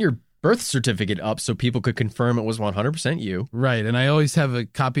number and your birth certificate up so people could confirm it was 100% you. Right, and I always have a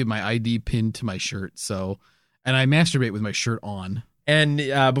copy of my ID pinned to my shirt, and I masturbate with my shirt on. And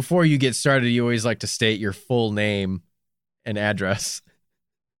before you get started, you always like to state your full name and address.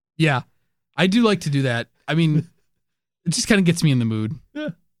 Yeah, I do like to do that. I mean, it just kind of gets me in the mood. Yeah.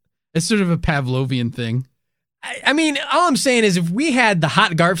 It's sort of a Pavlovian thing. I mean, all I'm saying is if we had the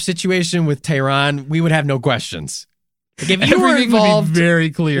hot garf situation with Tehran, we would have no questions. Like if you were involved, would be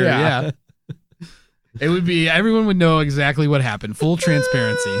very clear. Yeah. It would be, everyone would know exactly what happened. Full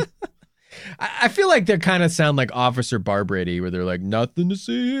transparency. I feel like they kind of sound like Officer Barbrady, where they're like, nothing to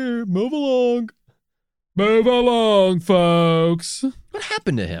see here. Move along. Move along, folks. What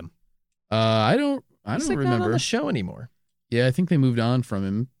happened to him? I don't He's remember. not on the show anymore. Yeah, I think they moved on from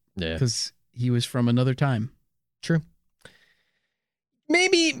him. Yeah. Because he was from another time. True.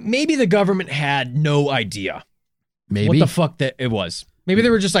 Maybe the government had no idea. Maybe. What the fuck that it was. Maybe they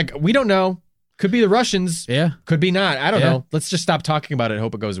were just like, we don't know. Could be the Russians. Yeah. Could be not. I don't know. Let's just stop talking about it and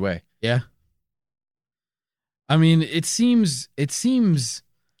hope it goes away. Yeah. I mean, it seems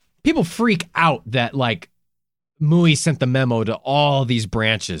people freak out that like Mui sent the memo to all these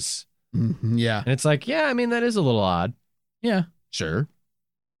branches. Mm-hmm, yeah. And it's like, yeah, I mean, that is a little odd. Yeah. Sure.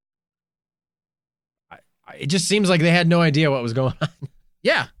 It just seems like they had no idea what was going on.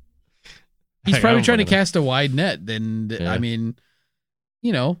 Yeah. He's probably trying to cast a wide net. Then, I mean,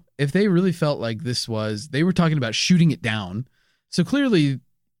 you know, if they really felt like they were talking about shooting it down. So clearly,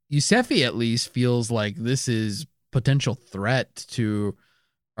 Yousefi at least feels like this is potential threat to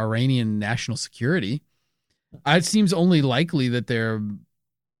Iranian national security. It seems only likely that their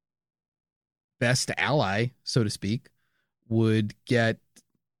best ally, so to speak,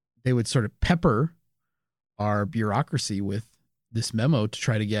 they would sort of pepper our bureaucracy with this memo to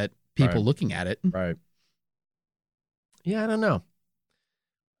try to get people looking at it. Right. Yeah, I don't know.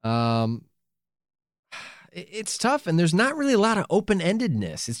 It's tough, and there's not really a lot of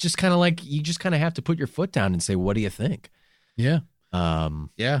open-endedness. It's just kind of like you just kind of have to put your foot down and say, what do you think? Yeah.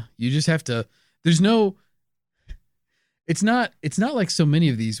 Yeah, you just have to. There's no. It's not like so many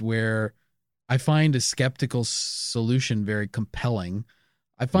of these where I find a skeptical solution very compelling.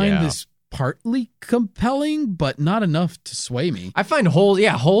 I find this partly compelling, but not enough to sway me. I find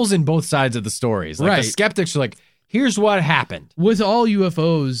holes in both sides of the stories. Like the skeptics are like, here's what happened. With all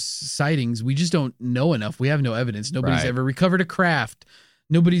UFOs sightings, we just don't know enough. We have no evidence. Nobody's ever recovered a craft.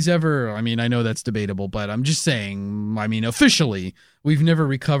 Nobody's ever, I mean, I know that's debatable, but I'm just saying, I mean, officially, we've never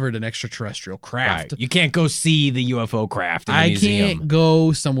recovered an extraterrestrial craft. Right. You can't go see the UFO craft in the museum. Can't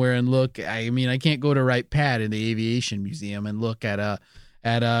go somewhere and look. I mean, I can't go to Wright Pat in the Aviation Museum and look at a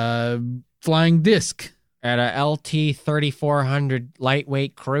flying disc. At a LT 3400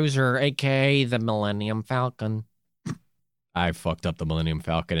 lightweight cruiser, aka the Millennium Falcon. I fucked up the Millennium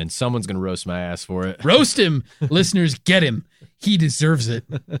Falcon, and someone's going to roast my ass for it. Roast him. Listeners, get him. He deserves it.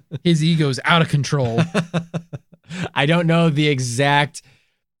 His ego's out of control. I don't know the exact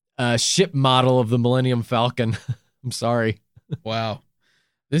ship model of the Millennium Falcon. I'm sorry. Wow.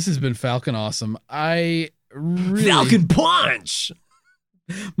 This has been Falcon Awesome. I really Falcon Punch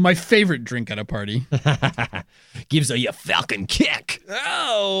my favorite drink at a party. gives you a Falcon kick.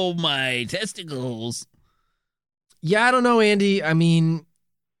 Oh, my testicles. Yeah, I don't know, Andy. I mean,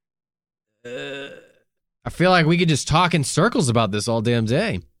 I feel like we could just talk in circles about this all damn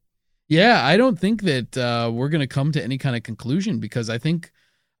day. Yeah, I don't think that we're going to come to any kind of conclusion, because I think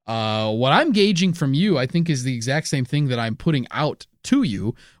what I'm gauging from you, I think, is the exact same thing that I'm putting out to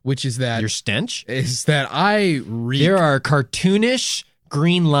you, which is that Your stench? I reek. There are cartoonish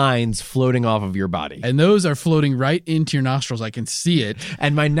green lines floating off of your body. And those are floating right into your nostrils. I can see it.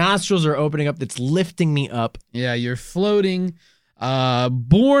 And my nostrils are opening up. That's lifting me up. Yeah, you're floating,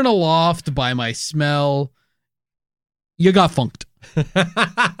 borne aloft by my smell. You got funked.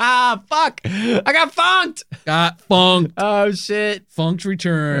 Fuck. I got funked. Got funked. Oh, shit. Funked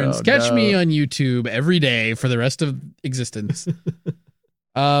returns. Oh, Catch no. me on YouTube every day for the rest of existence.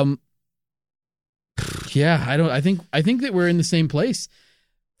 Yeah, I think that we're in the same place.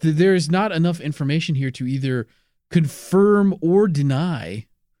 There is not enough information here to either confirm or deny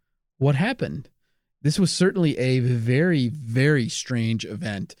what happened. This was certainly a very, very strange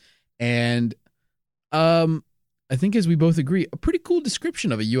event. And I think, as we both agree, a pretty cool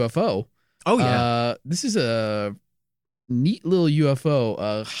description of a UFO. Oh, yeah. This is a neat little UFO,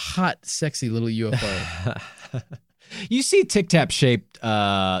 a hot, sexy little UFO. You see tic-tac-shaped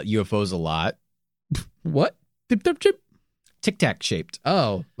UFOs a lot. What? Tip. Tic-tac shaped.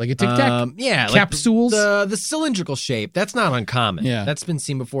 Oh, like a Tic Tac? Yeah. Capsules? Like the cylindrical shape. That's not uncommon. Yeah. That's been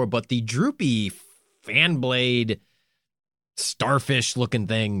seen before. But the droopy fan blade starfish looking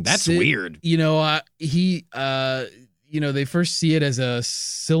thing, that's weird. You know, they first see it as a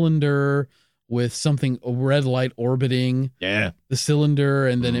cylinder with something, a red light orbiting Yeah. the cylinder,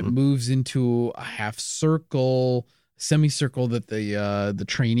 and then it moves into a half circle, semicircle that the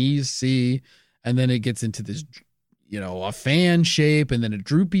trainees see, and then it gets into this, a fan shape, and then a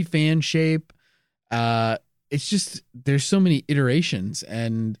droopy fan shape. It's just, there's so many iterations,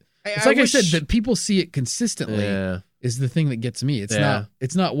 and it's like I said, that people see it consistently. Yeah. Is the thing that gets me.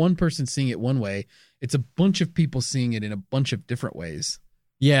 It's not one person seeing it one way. It's a bunch of people seeing it in a bunch of different ways.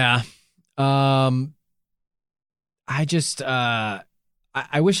 Yeah. I just I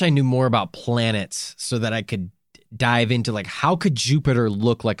wish I knew more about planets so that I could dive into, like, how could Jupiter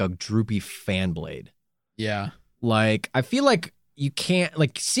look like a droopy fan blade? Yeah. Like, I feel like you can't,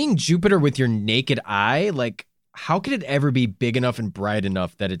 like, seeing Jupiter with your naked eye, like, how could it ever be big enough and bright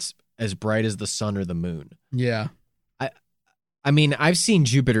enough that it's as bright as the sun or the moon? Yeah. I mean, I've seen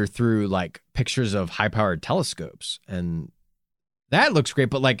Jupiter through, like, pictures of high-powered telescopes, and that looks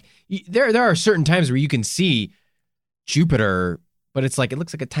great. But, like, there are certain times where you can see Jupiter, but it's like, it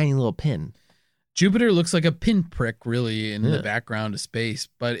looks like a tiny little pin. Jupiter looks like a pinprick, really, in the background of space,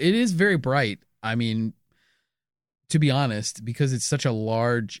 but it is very bright. I mean, to be honest, because it's such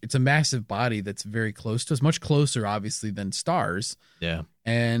it's a massive body that's very close to us, much closer, obviously, than stars. Yeah.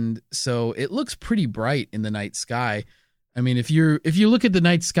 And so it looks pretty bright in the night sky. I mean, if you look at the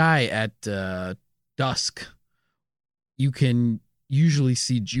night sky at dusk, you can usually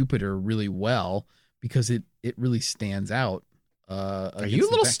see Jupiter really well because it really stands out. Are you a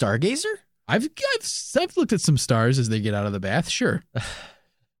little stargazer? I've looked at some stars as they get out of the bath. Sure.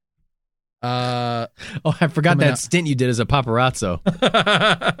 I forgot that stint you did as a paparazzo.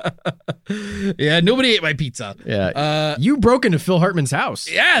 Yeah, nobody ate my pizza. Yeah. You broke into Phil Hartman's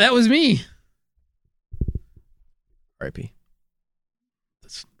house. Yeah, that was me. R.I.P.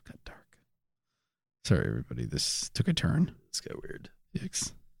 This got dark. Sorry, everybody. This took a turn. This got weird.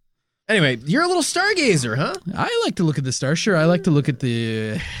 Yikes. Anyway, you're a little stargazer, huh? I like to look at the stars. Sure, I like to look at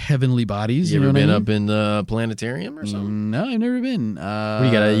the heavenly bodies. You know ever what I been mean? up in the planetarium or something? No, I've never been. What,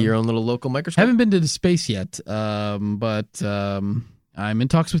 you got your own little local microscope? Haven't been to the space yet, but I'm in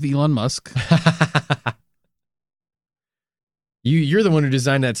talks with Elon Musk. You're the one who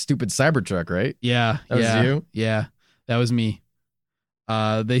designed that stupid Cybertruck, right? Yeah. That was you? Yeah, that was me.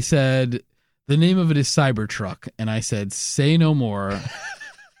 They said the name of it is Cybertruck, and I said, say no more.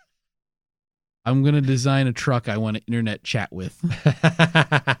 I'm going to design a truck I want to internet chat with.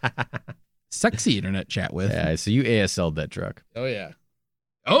 Sexy internet chat with. Yeah, so you ASL'd that truck. Oh, yeah.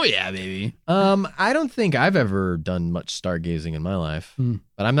 Oh, yeah, baby. I don't think I've ever done much stargazing in my life,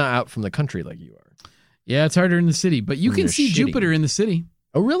 but I'm not out from the country like you are. Yeah, it's harder in the city, but you When can you're see shitting. Jupiter in the city.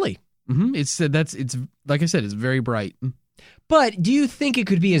 Oh, really? Mm-hmm. It's like I said, it's very bright. But do you think it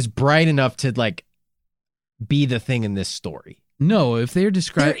could be as bright enough to, like, be the thing in this story? No, if they're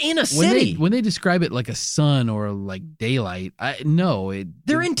describing, They're in a city. when they describe it like a sun or like daylight,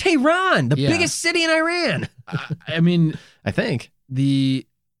 They're in Tehran, the biggest city in Iran. I mean, I think the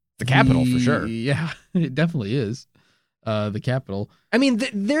capital for sure. Yeah, It definitely is. The capital. I mean,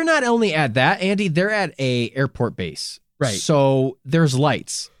 they're not only at that, Andy, they're at a airport base. Right. So there's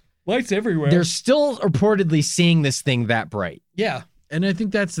lights. Lights everywhere. They're still reportedly seeing this thing that bright. Yeah. And I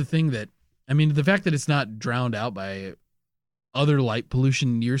think that's the thing that, I mean, the fact that it's not drowned out by other light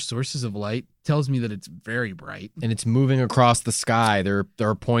pollution near sources of light tells me that it's very bright. And it's moving across the sky. There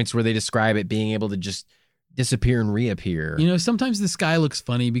are points where they describe it being able to just disappear and reappear. You know, sometimes the sky looks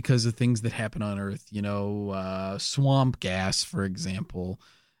funny because of things that happen on Earth. You know, swamp gas, for example.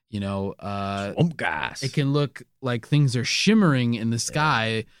 You know, swamp gas. It can look like things are shimmering in the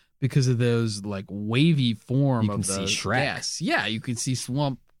sky because of those like wavy form You of can the see Shrek. gas. Yeah, you can see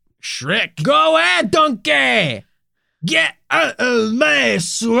swamp Shrek. Go ahead, donkey! Get out of my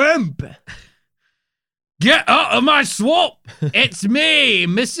swamp! Get out of my swamp! It's me,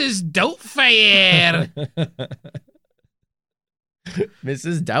 Mrs. Doubtfire.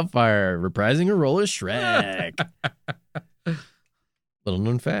 Mrs. Doubtfire reprising her role as Shrek. Little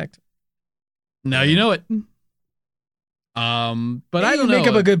known fact. Now you know it. But I don't know. You make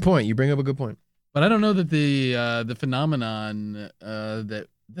up a good point. You bring up a good point. But I don't know that the phenomenon that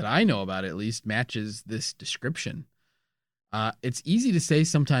I know about at least matches this description. It's easy to say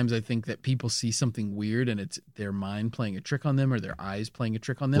sometimes, I think, that people see something weird and it's their mind playing a trick on them or their eyes playing a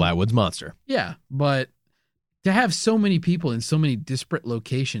trick on them. Flatwoods Monster. Yeah, but to have so many people in so many disparate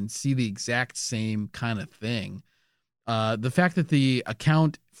locations see the exact same kind of thing, the fact that the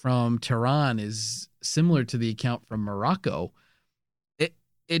account from Tehran is similar to the account from Morocco,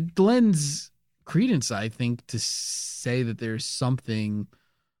 it lends credence, I think, to say that there's something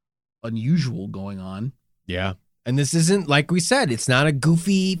unusual going on. Yeah. And this isn't, like we said, it's not a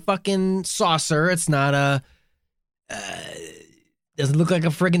goofy fucking saucer. It's not a, doesn't look like a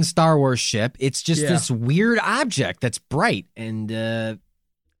friggin' Star Wars ship. It's just this weird object that's bright. And it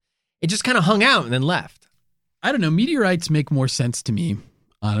just kind of hung out and then left. I don't know. Meteorites make more sense to me,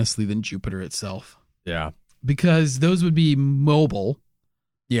 honestly, than Jupiter itself. Yeah. Because those would be mobile.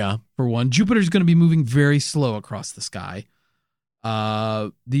 Yeah. For one. Jupiter's going to be moving very slow across the sky.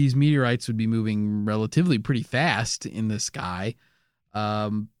 These meteorites would be moving relatively pretty fast in the sky.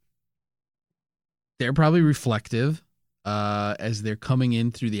 They're probably reflective as they're coming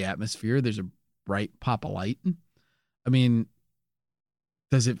in through the atmosphere. There's a bright pop of light. I mean,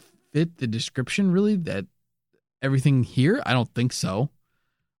 does it fit the description really that everything here? I don't think so,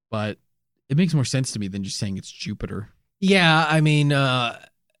 but it makes more sense to me than just saying it's Jupiter. Yeah, I mean,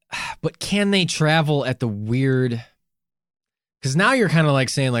 but can they travel at the weird... Because now you're kind of like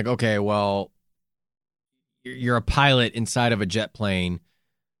saying, like, okay, well, you're a pilot inside of a jet plane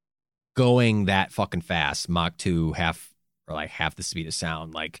going that fucking fast, Mach 2, half the speed of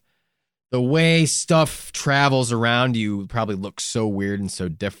sound. Like, the way stuff travels around you probably looks so weird and so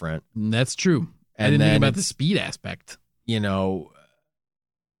different. That's true. And I didn't think then about the speed aspect. You know,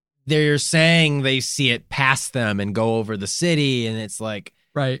 they're saying they see it past them and go over the city, and it's like,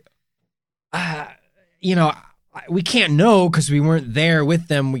 right. You know, we can't know because we weren't there with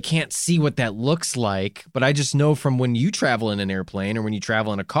them. We can't see what that looks like. But I just know from when you travel in an airplane or when you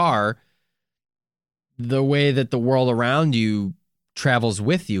travel in a car, the way that the world around you travels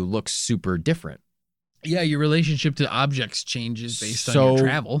with you looks super different. Yeah, your relationship to objects changes based on your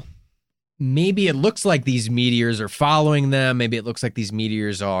travel. Maybe it looks like these meteors are following them. Maybe it looks like these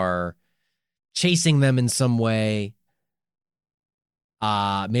meteors are chasing them in some way.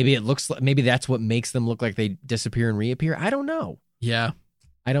 Maybe that's what makes them look like they disappear and reappear. I don't know. Yeah.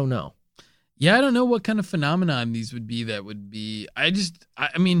 I don't know. Yeah, I don't know what kind of phenomenon these would be that would be. I just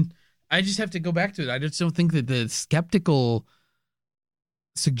have to go back to it. I just don't think that the skeptical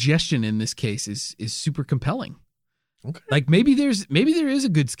suggestion in this case is super compelling. Okay. Like maybe there is a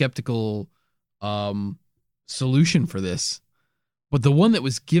good skeptical solution for this. But the one that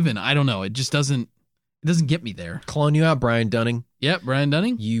was given, I don't know. It just doesn't get me there. Calling you out, Brian Dunning. Yep, Brian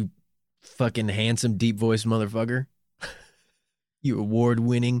Dunning. You fucking handsome, deep voice motherfucker. You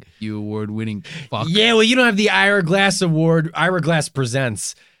award-winning fuck. Yeah, well, you don't have the Ira Glass Award. Ira Glass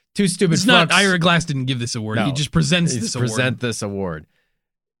presents Two Stupid It's Fucks. not Ira Glass didn't give this award. No, he just presents this award. Present this award.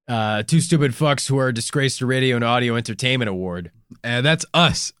 Two Stupid Fucks Who Are Disgraced to Radio and Audio Entertainment Award. That's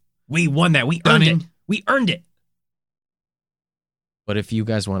us. We won that. We Dunning. earned it. We earned it. But if you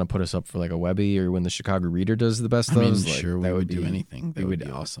guys want to put us up for like a Webby or when the Chicago Reader does the best of those, like, sure, that would do anything. That would be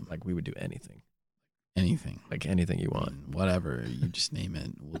awesome. Like we would do anything. Anything. Like anything you want. Whatever. You just name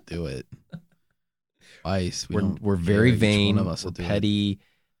it. We'll do it. Ice. We're very vain. One of us we're will do petty. It.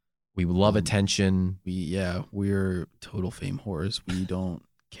 We love attention. We're total fame whores. We don't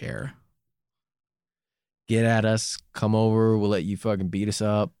care. Get at us. Come over. We'll let you fucking beat us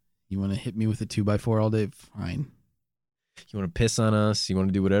up. You want to hit me with a 2x4 all day? Fine. You want to piss on us? You want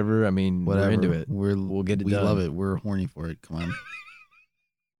to do whatever? I mean, Whatever. we're into it. We'll get it We done. love it. We're horny for it. Come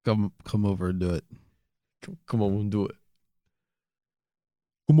on. Come over and do it. Come on, we'll do it.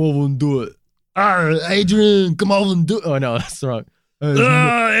 Come over and do it. Adrian, come over and do it. Oh, no, that's wrong.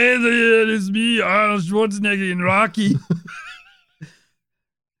 Adrian, it's me, Arnold Schwarzenegger in Rocky.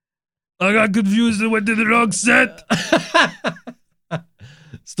 I got confused and went to the wrong set.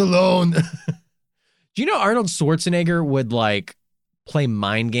 Stallone. Do you know Arnold Schwarzenegger would like play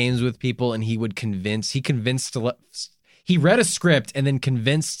mind games with people, and he read a script and then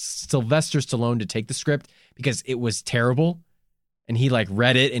convinced Sylvester Stallone to take the script because it was terrible, and he like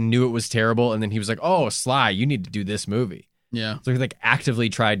read it and knew it was terrible, and then he was like, "Oh, Sly, you need to do this movie." Yeah. So he like actively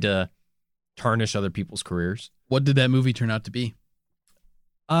tried to tarnish other people's careers. What did that movie turn out to be?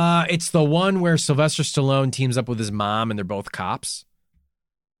 It's the one where Sylvester Stallone teams up with his mom, and they're both cops.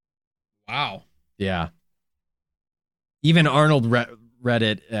 Wow. Yeah. Even Arnold read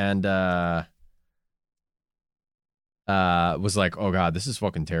it and was like, "Oh God, this is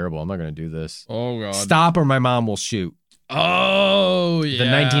fucking terrible. I'm not going to do this. Oh, God. Stop or my mom will shoot." Oh, yeah.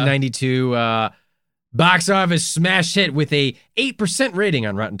 The 1992 box office smash hit with a 8% rating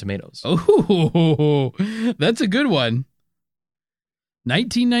on Rotten Tomatoes. Oh, that's a good one.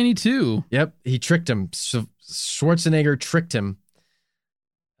 1992. Yep, he tricked him. Schwarzenegger tricked him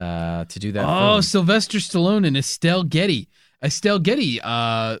to do that. Oh, film. Sylvester Stallone and Estelle Getty. Estelle Getty,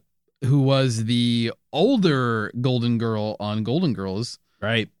 who was the older Golden Girl on Golden Girls.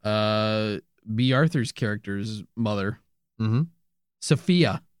 Right. B. Arthur's character's mother. Mm-hmm.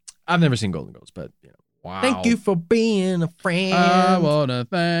 Sophia. I've never seen Golden Girls, but you know. Wow. Thank you for being a friend. I want to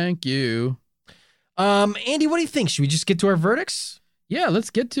thank you. Andy, what do you think? Should we just get to our verdicts? Yeah, let's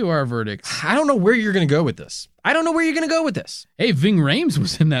get to our verdicts. I don't know where you're going to go with this. Hey, Ving Rhames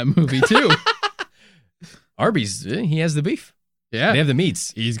was in that movie, too. Arby's, he has the beef. Yeah. They have the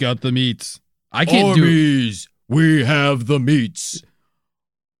meats. He's got the meats. I can't do Arby's, we have the meats.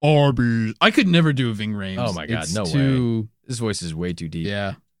 Arby's. I could never do a Ving Rhames. Oh my God, It's no too... way. This voice is way too deep.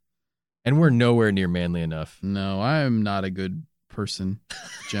 Yeah. And we're nowhere near manly enough. No, I'm not a good person,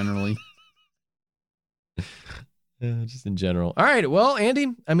 generally. Just in general. All right, well, Andy,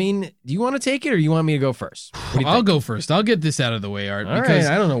 I mean, do you want to take it or you want me to go first? What do you I'll think? go first. I'll get this out of the way, Art. All because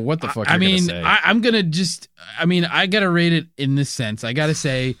right, I don't know what the fuck I you're mean, going to say. I'm going to just, I got to rate it in this sense. I got to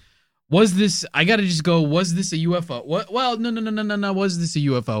say, was this a UFO? Well, no. Was this a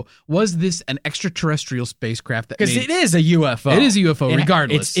UFO? Was this an extraterrestrial spacecraft? Because it is a UFO. It is a UFO,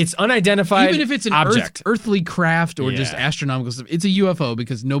 regardless. It's unidentified Even if it's an object. earthly craft or just Yeah. astronomical stuff, it's a UFO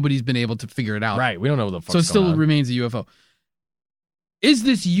because nobody's been able to figure it out. Right, we don't know what the fuck's So it still going on. remains a UFO. Is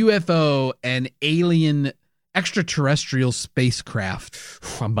this UFO an alien extraterrestrial spacecraft?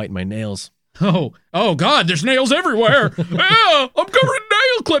 I'm biting my nails. Oh God, there's nails everywhere. Yeah, I'm covered in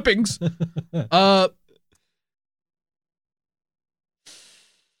nail clippings.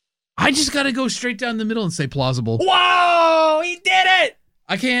 I just got to go straight down the middle and say plausible. Whoa, he did it!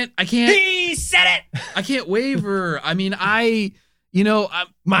 I can't. He said it! I can't waver. I mean, My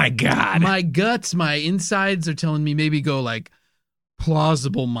God. my guts, my insides are telling me maybe go like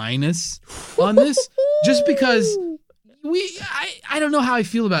plausible minus on this, just because I don't know how I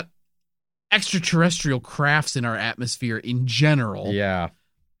feel about extraterrestrial crafts in our atmosphere in general. Yeah.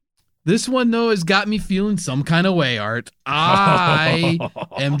 This one, though, has got me feeling some kind of way, Art. I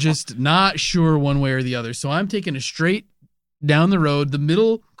am just not sure one way or the other. So I'm taking a straight down the road, the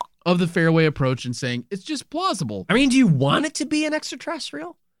middle of the fairway approach, and saying it's just plausible. I mean, do you want it to be an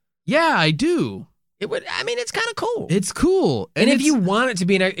extraterrestrial? Yeah, I do. It would. I mean, it's kind of cool. It's cool. and if it's- you want it to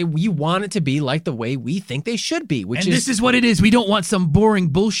be you want it to be like the way we think they should be, which and is this is what it is. We don't want some boring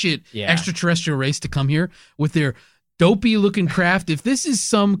bullshit Yeah. extraterrestrial race to come here with their dopey looking craft. If this is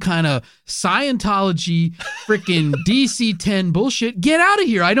some kind of Scientology freaking DC-10 bullshit, get out of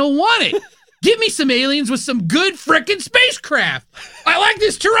here. I don't want it. Give me some aliens with some good freaking spacecraft. I like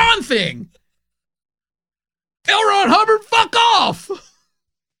this Tehran thing. L. Ron Hubbard, fuck off.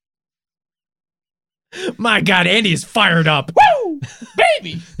 My God, Andy is fired up. Woo!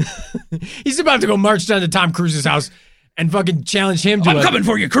 Baby. He's about to go march down to Tom Cruise's house and fucking challenge him to I'm coming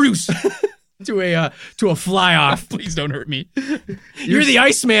for you, Cruz. to a fly off. Please don't hurt me. You're the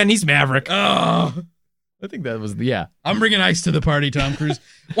Iceman. He's Maverick. Oh, I think that was the I'm bringing ice to the party, Tom Cruise.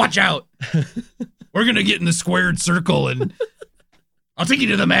 Watch out. We're going to get in the squared circle and I'll take you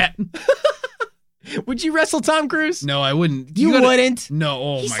to the mat. Would you wrestle Tom Cruise? No, I wouldn't. You wouldn't? No,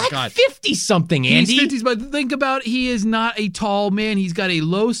 oh He's my like God. 50-something, Andy. He's 50s, but think about he is not a tall man. He's got a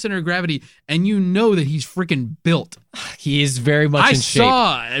low center of gravity, and you know that he's freaking built. He is very much in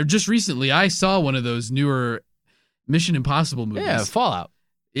shape. Just recently, I saw one of those newer Mission Impossible movies. Yeah, Fallout.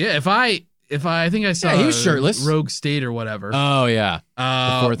 Yeah, if I think I saw he was shirtless. Rogue State or whatever. Oh, yeah.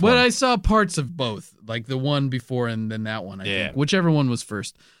 The fourth but one. I saw parts of both, like the one before and then that one, I think. Whichever one was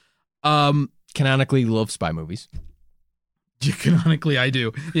first. Canonically love spy movies. Canonically, I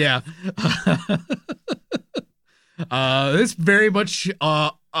do. Yeah. It's very much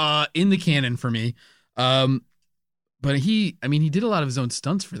in the canon for me. But he did a lot of his own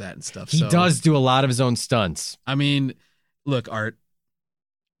stunts for that and stuff. He does do a lot of his own stunts. I mean, look, Art,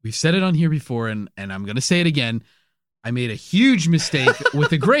 we've said it on here before, and I'm going to say it again. I made a huge mistake with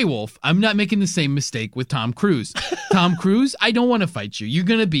the Grey Wolf. I'm not making the same mistake with Tom Cruise. Tom Cruise, I don't want to fight you. You're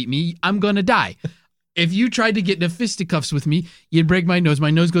going to beat me. I'm going to die. If you tried to get into fisticuffs with me, you'd break my nose. My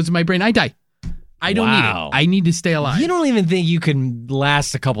nose goes to my brain. I die. I don't need it. I need to stay alive. You don't even think you can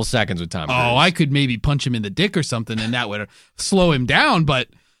last a couple seconds with Tom Cruise? Oh, I could maybe punch him in the dick or something, and that would slow him down, but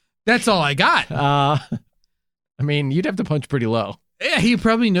that's all I got. I mean, you'd have to punch pretty low. Yeah, he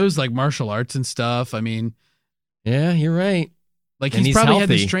probably knows, like, martial arts and stuff. I mean... Yeah, you're right. Like, and he's probably healthy. had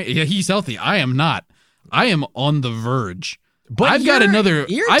this training. Yeah, he's healthy. I am not. I am on the verge. But I've got another...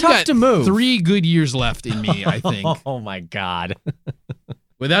 You're I've tough got to move. 3 good years left in me, I think. Oh, my God.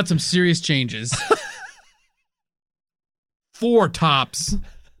 Without some serious changes. 4 tops.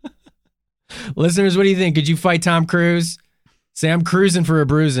 Listeners, what do you think? Could you fight Tom Cruise? Say, I'm cruising for a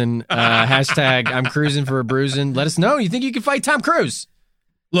bruising. Hashtag, I'm cruising for a bruising. Let us know. You think you could fight Tom Cruise?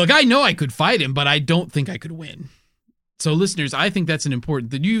 Look, I know I could fight him, but I don't think I could win. So, listeners, I think that's an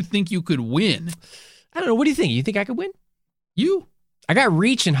important... Do you think you could win? I don't know. What do you think? You think I could win? I got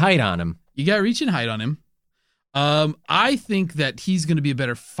reach and height on him. You got reach and height on him. I think that he's going to be a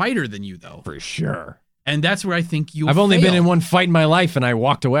better fighter than you, though. For sure. And that's where I think you'll I've only fail. been in one fight in my life, and I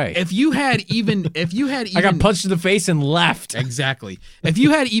walked away. If you had even... I got punched in the face and left. Exactly. If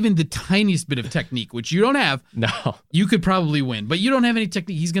you had even the tiniest bit of technique, which you don't have, no, you could probably win. But you don't have any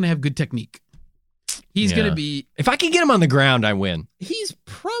technique. He's going to have good technique. He's going to be... If I can get him on the ground, I win. He's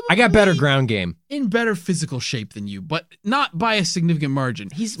probably... I got better ground game. In better physical shape than you, but not by a significant margin.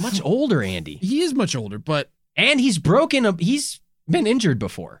 He's much older, Andy. He is much older, but... And he's broken... He's been injured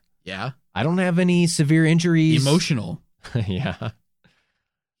before. Yeah. I don't have any severe injuries. Emotional. Yeah.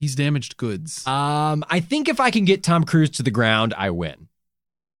 He's damaged goods. I think if I can get Tom Cruise to the ground, I win.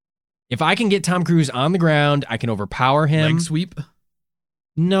 If I can get Tom Cruise on the ground, I can overpower him. Leg sweep?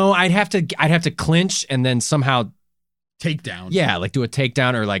 No, I'd have to clinch and then somehow takedown. Yeah, like do a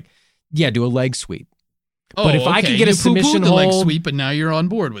takedown or do a leg sweep. Oh, but if I can get a submission hold, hold, leg sweep, and now you're on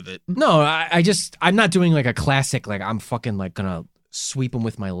board with it. No, I'm not doing like a classic. Like I'm fucking like gonna sweep him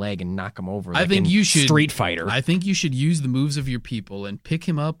with my leg and knock him over. Like I think you should Street Fighter. I think you should use the moves of your people and pick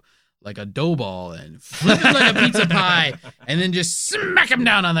him up like a dough ball and flip him like a pizza pie, and then just smack him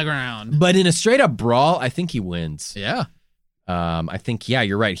down on the ground. But in a straight up brawl, I think he wins. Yeah. I think,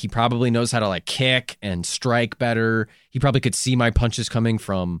 you're right. He probably knows how to like kick and strike better. He probably could see my punches coming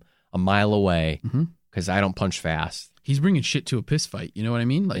from a mile away because I don't punch fast. He's bringing shit to a piss fight. You know what I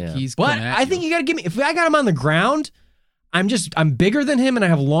mean? Like he's. But I think you got to give me. If I got him on the ground, I'm bigger than him and I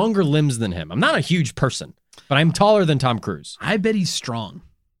have longer limbs than him. I'm not a huge person, but I'm taller than Tom Cruise. I bet he's strong.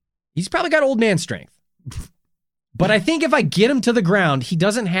 He's probably got old man strength. But I think if I get him to the ground, he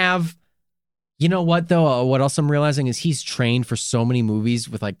doesn't have. You know what, though? What else I'm realizing is he's trained for so many movies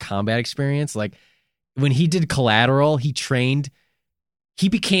with like combat experience. Like when he did Collateral, he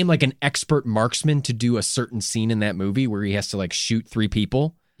became like an expert marksman to do a certain scene in that movie where he has to like shoot 3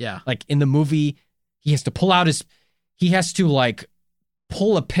 people. Yeah. Like in the movie, he has to pull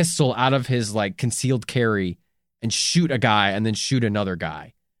a pistol out of his like concealed carry and shoot a guy and then shoot another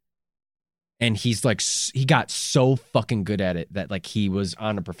guy. And he's like, he got so fucking good at it that like he was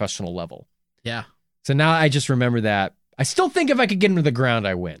on a professional level. Yeah. So now I just remember that. I still think if I could get him to the ground,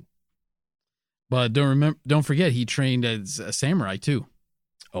 I win. But don't forget, he trained as a samurai too.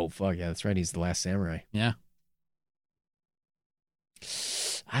 Oh, fuck. Yeah, that's right. He's the last samurai. Yeah.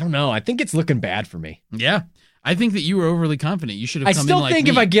 I don't know. I think it's looking bad for me. Yeah. I think that you were overly confident. You should have come in like I still think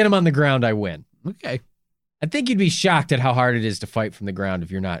if I get him on the ground, I win. Okay. I think you'd be shocked at how hard it is to fight from the ground if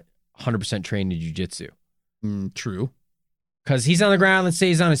you're not 100% trained in jiu-jitsu. True. Because he's on the ground, let's say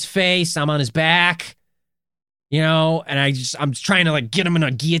he's on his face, I'm on his back, and I'm trying to like get him in a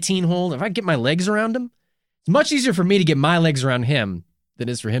guillotine hold. If I get my legs around him, it's much easier for me to get my legs around him than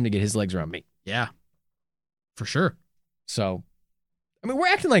it is for him to get his legs around me. Yeah, for sure. So I mean, we're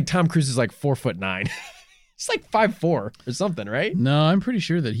acting like Tom Cruise is like 4'9". He's like 5'4" or something, right? No, I'm pretty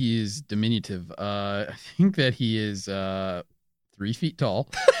sure that he is diminutive. I think that he is 3 feet tall.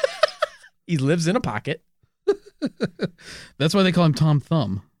 He lives in a pocket. That's why they call him Tom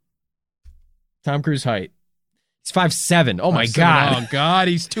Thumb. Tom Cruise height. He's 5'7". Oh my God. Oh God,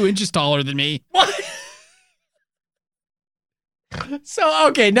 he's 2 inches taller than me. What? So,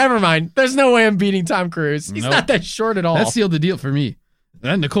 okay, never mind. There's no way I'm beating Tom Cruise. He's Nope. not that short at all. That sealed the deal for me.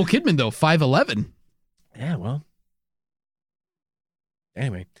 Nicole Kidman, though, 5'11". Yeah, well.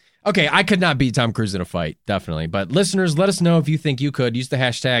 Anyway. Okay, I could not beat Tom Cruise in a fight, definitely. But listeners, let us know if you think you could. Use the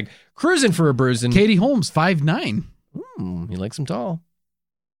hashtag cruising for a bruising. Katie Holmes, 5'9". He likes him tall.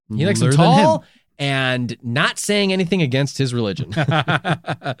 He likes him Littler than tall and not saying anything against his religion.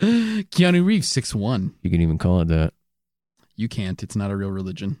 Keanu Reeves, 6'1". You can even call it that. You can't. It's not a real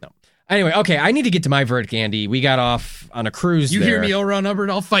religion. No. Anyway, okay, I need to get to my verdict, Andy. We got off on a cruise. You there. hear me, L. Ron Hubbard?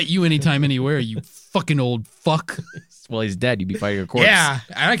 I'll fight you anytime, anywhere, you fucking old fuck. Well, he's dead. You'd be fighting a corpse. Yeah,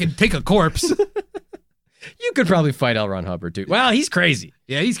 I can take a corpse. You could probably fight L. Ron Hubbard, too. Well, he's crazy.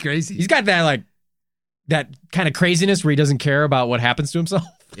 Yeah, he's crazy. He's got that, like, that kind of craziness where he doesn't care about what happens to himself.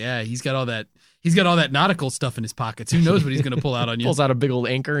 Yeah, he's got all that. He's got all that nautical stuff in his pockets. Who knows what he's going to pull out on you? Pulls out a big old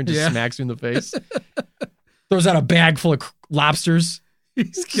anchor and just smacks you in the face. Throws out a bag full of lobsters.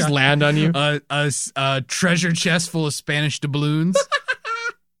 He's Just land on you. A treasure chest full of Spanish doubloons.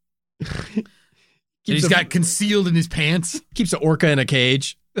 He's got concealed in his pants. Keeps an orca in a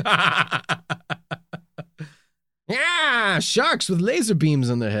cage. Yeah, sharks with laser beams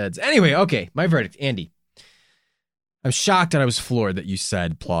on their heads. Anyway, okay, my verdict, Andy. I was shocked and I was floored that you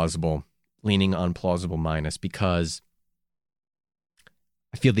said plausible, leaning on plausible minus, because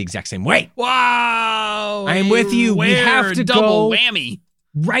I feel the exact same way. Wow. I am with you. We have to double go whammy.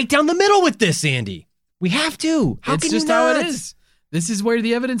 Right down the middle with this, Andy. We have to. How It's can just you not? how it is. This is where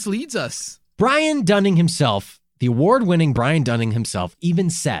the evidence leads us. Brian Dunning himself, the award-winning Brian Dunning himself, even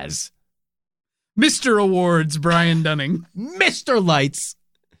says, Mr. Awards, Brian Dunning. Mr. Lights,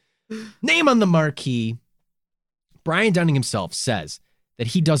 name on the marquee. Brian Dunning himself says that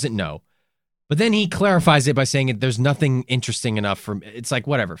he doesn't know, but then he clarifies it by saying there's nothing interesting enough for me. It's like,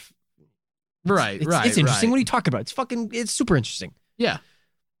 whatever. Right. It's interesting. What are you talking about? It's super interesting. Yeah.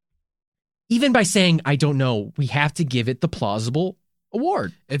 Even by saying, I don't know, we have to give it the plausible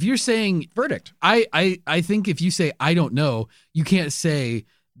award. If you're saying Verdict. I think if you say I don't know, you can't say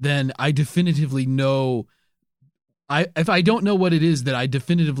then I definitively know. If I don't know what it is, then I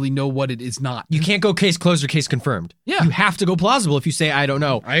definitively know what it is not. You can't go case closed or case confirmed. Yeah. You have to go plausible if you say I don't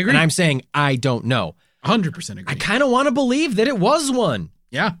know. I agree. And I'm saying I don't know. 100% agree. I kind of want to believe that it was one.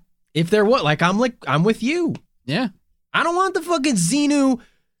 Yeah. If there was, I'm with you. Yeah. I don't want the fucking Xenu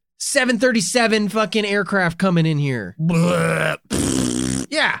 737 fucking aircraft coming in here.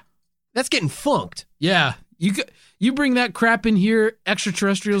 Yeah. That's getting funked. Yeah. You bring that crap in here,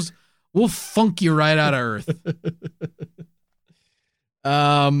 extraterrestrials, we'll funk you right out of Earth.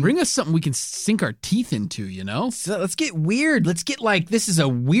 Bring us something we can sink our teeth into, you know? So let's get weird. Let's get like, this is a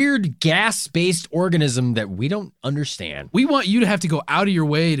weird gas-based organism that we don't understand. We want you to have to go out of your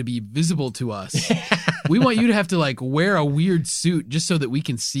way to be visible to us. We want you to have to like wear a weird suit just so that we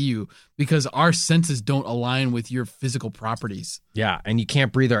can see you because our senses don't align with your physical properties. Yeah, and you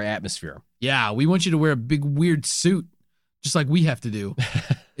can't breathe our atmosphere. Yeah, we want you to wear a big weird suit just like we have to do.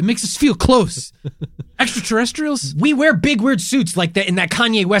 It makes us feel close. Extraterrestrials? We wear big weird suits like that in that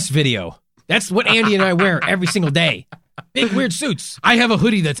Kanye West video. That's what Andy and I wear every single day. Big weird suits. I have a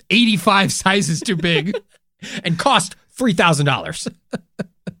hoodie that's 85 sizes too big. And cost $3,000.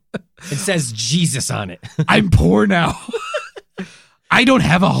 It says Jesus on it. I'm poor now. I don't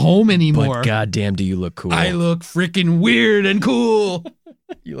have a home anymore. But goddamn, do you look cool. I look freaking weird and cool.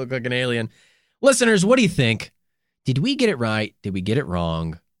 You look like an alien. Listeners, what do you think? Did we get it right? Did we get it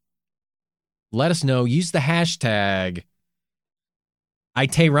wrong? Let us know. Use the hashtag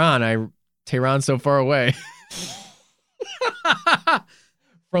Tehran so far away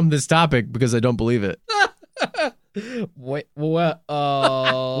from this topic because I don't believe it. Wait, what?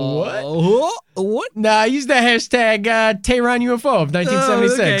 What? Nah, use the hashtag Tehran UFO of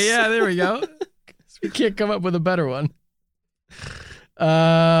 1976. Okay, yeah, there we go. We can't come up with a better one.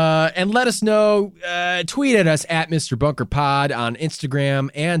 And let us know. Tweet at us at Mr. Bunker Pod on Instagram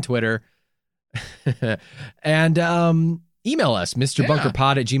and Twitter. And email us,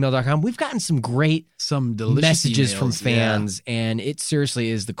 MrBunkerPod@gmail.com. We've gotten some great delicious messages emails, from fans, and it seriously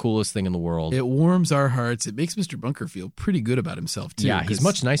is the coolest thing in the world. It warms our hearts. It makes Mr. Bunker feel pretty good about himself, too. Yeah, he's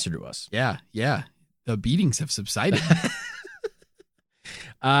much nicer to us. Yeah. The beatings have subsided.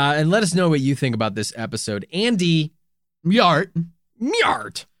 And let us know what you think about this episode. Andy. Yart.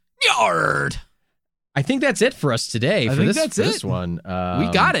 Myart. Yard. I think that's it for us today. I for think this, that's for this it. one.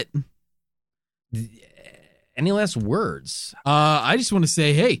 We got it. Any last words? I just want to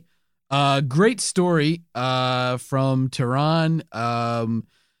say, hey, great story from Tehran.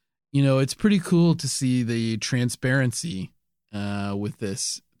 It's pretty cool to see the transparency with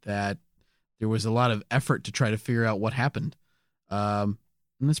this, that there was a lot of effort to try to figure out what happened. And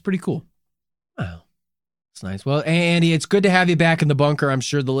that's pretty cool. Wow. That's nice. Well, Andy, it's good to have you back in the bunker. I'm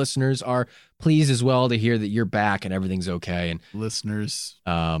sure the listeners are pleased as well to hear that you're back and everything's okay. And listeners,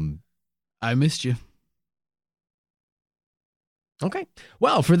 I missed you. Okay.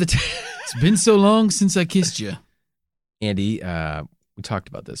 Well, for the it's been so long since I kissed you. Andy, we talked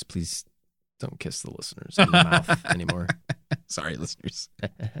about this. Please don't kiss the listeners in the mouth anymore. Sorry, listeners.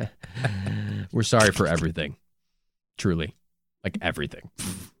 We're sorry for everything. Truly. Like everything.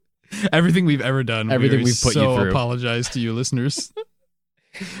 Everything we've ever done. Everything we've put you through. Apologize to you, listeners.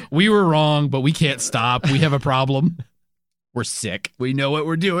 We were wrong, but we can't stop. We have a problem. We're sick. We know what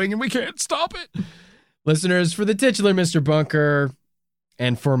we're doing, and we can't stop it. Listeners, for the titular Mr. Bunker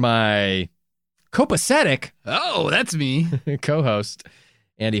and for my copacetic that's me, co-host,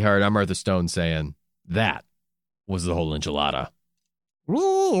 Andy Hart, I'm Arthur Stone saying that was the whole enchilada.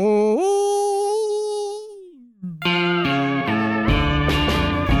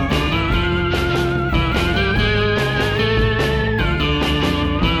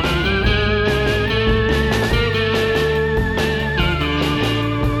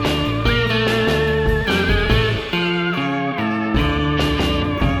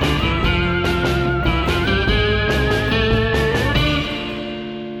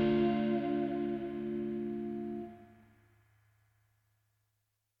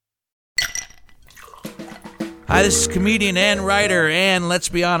 Hi, this is comedian and writer, and let's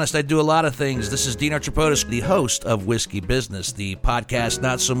be honest, I do a lot of things. This is Dino Tripodis, the host of Whiskey Business, the podcast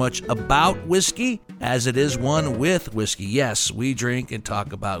not so much about whiskey as it is one with whiskey. Yes, we drink and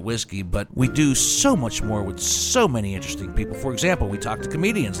talk about whiskey, but we do so much more with so many interesting people. For example, we talk to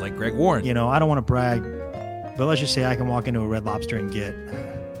comedians like Greg Warren. You know, I don't want to brag, but let's just say I can walk into a Red Lobster and get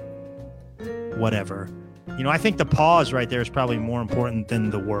whatever. You know, I think the pause right there is probably more important than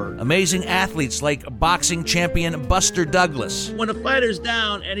the word. Amazing athletes like boxing champion Buster Douglas. When a fighter's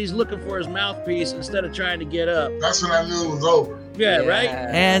down and he's looking for his mouthpiece instead of trying to get up. That's when I knew it was over. Yeah, right?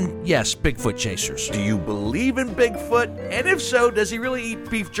 And yes, Bigfoot chasers. Do you believe in Bigfoot? And if so, does he really eat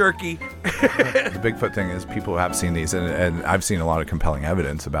beef jerky? The Bigfoot thing is people have seen these, and I've seen a lot of compelling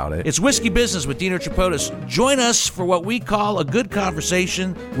evidence about it. It's Whiskey Business with Dino Tripodis. Join us for what we call a good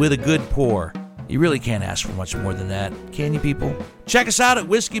conversation with a good pour. You really can't ask for much more than that, can you, people? Check us out at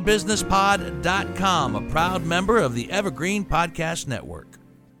whiskeybusinesspod.com, a proud member of the Evergreen Podcast Network.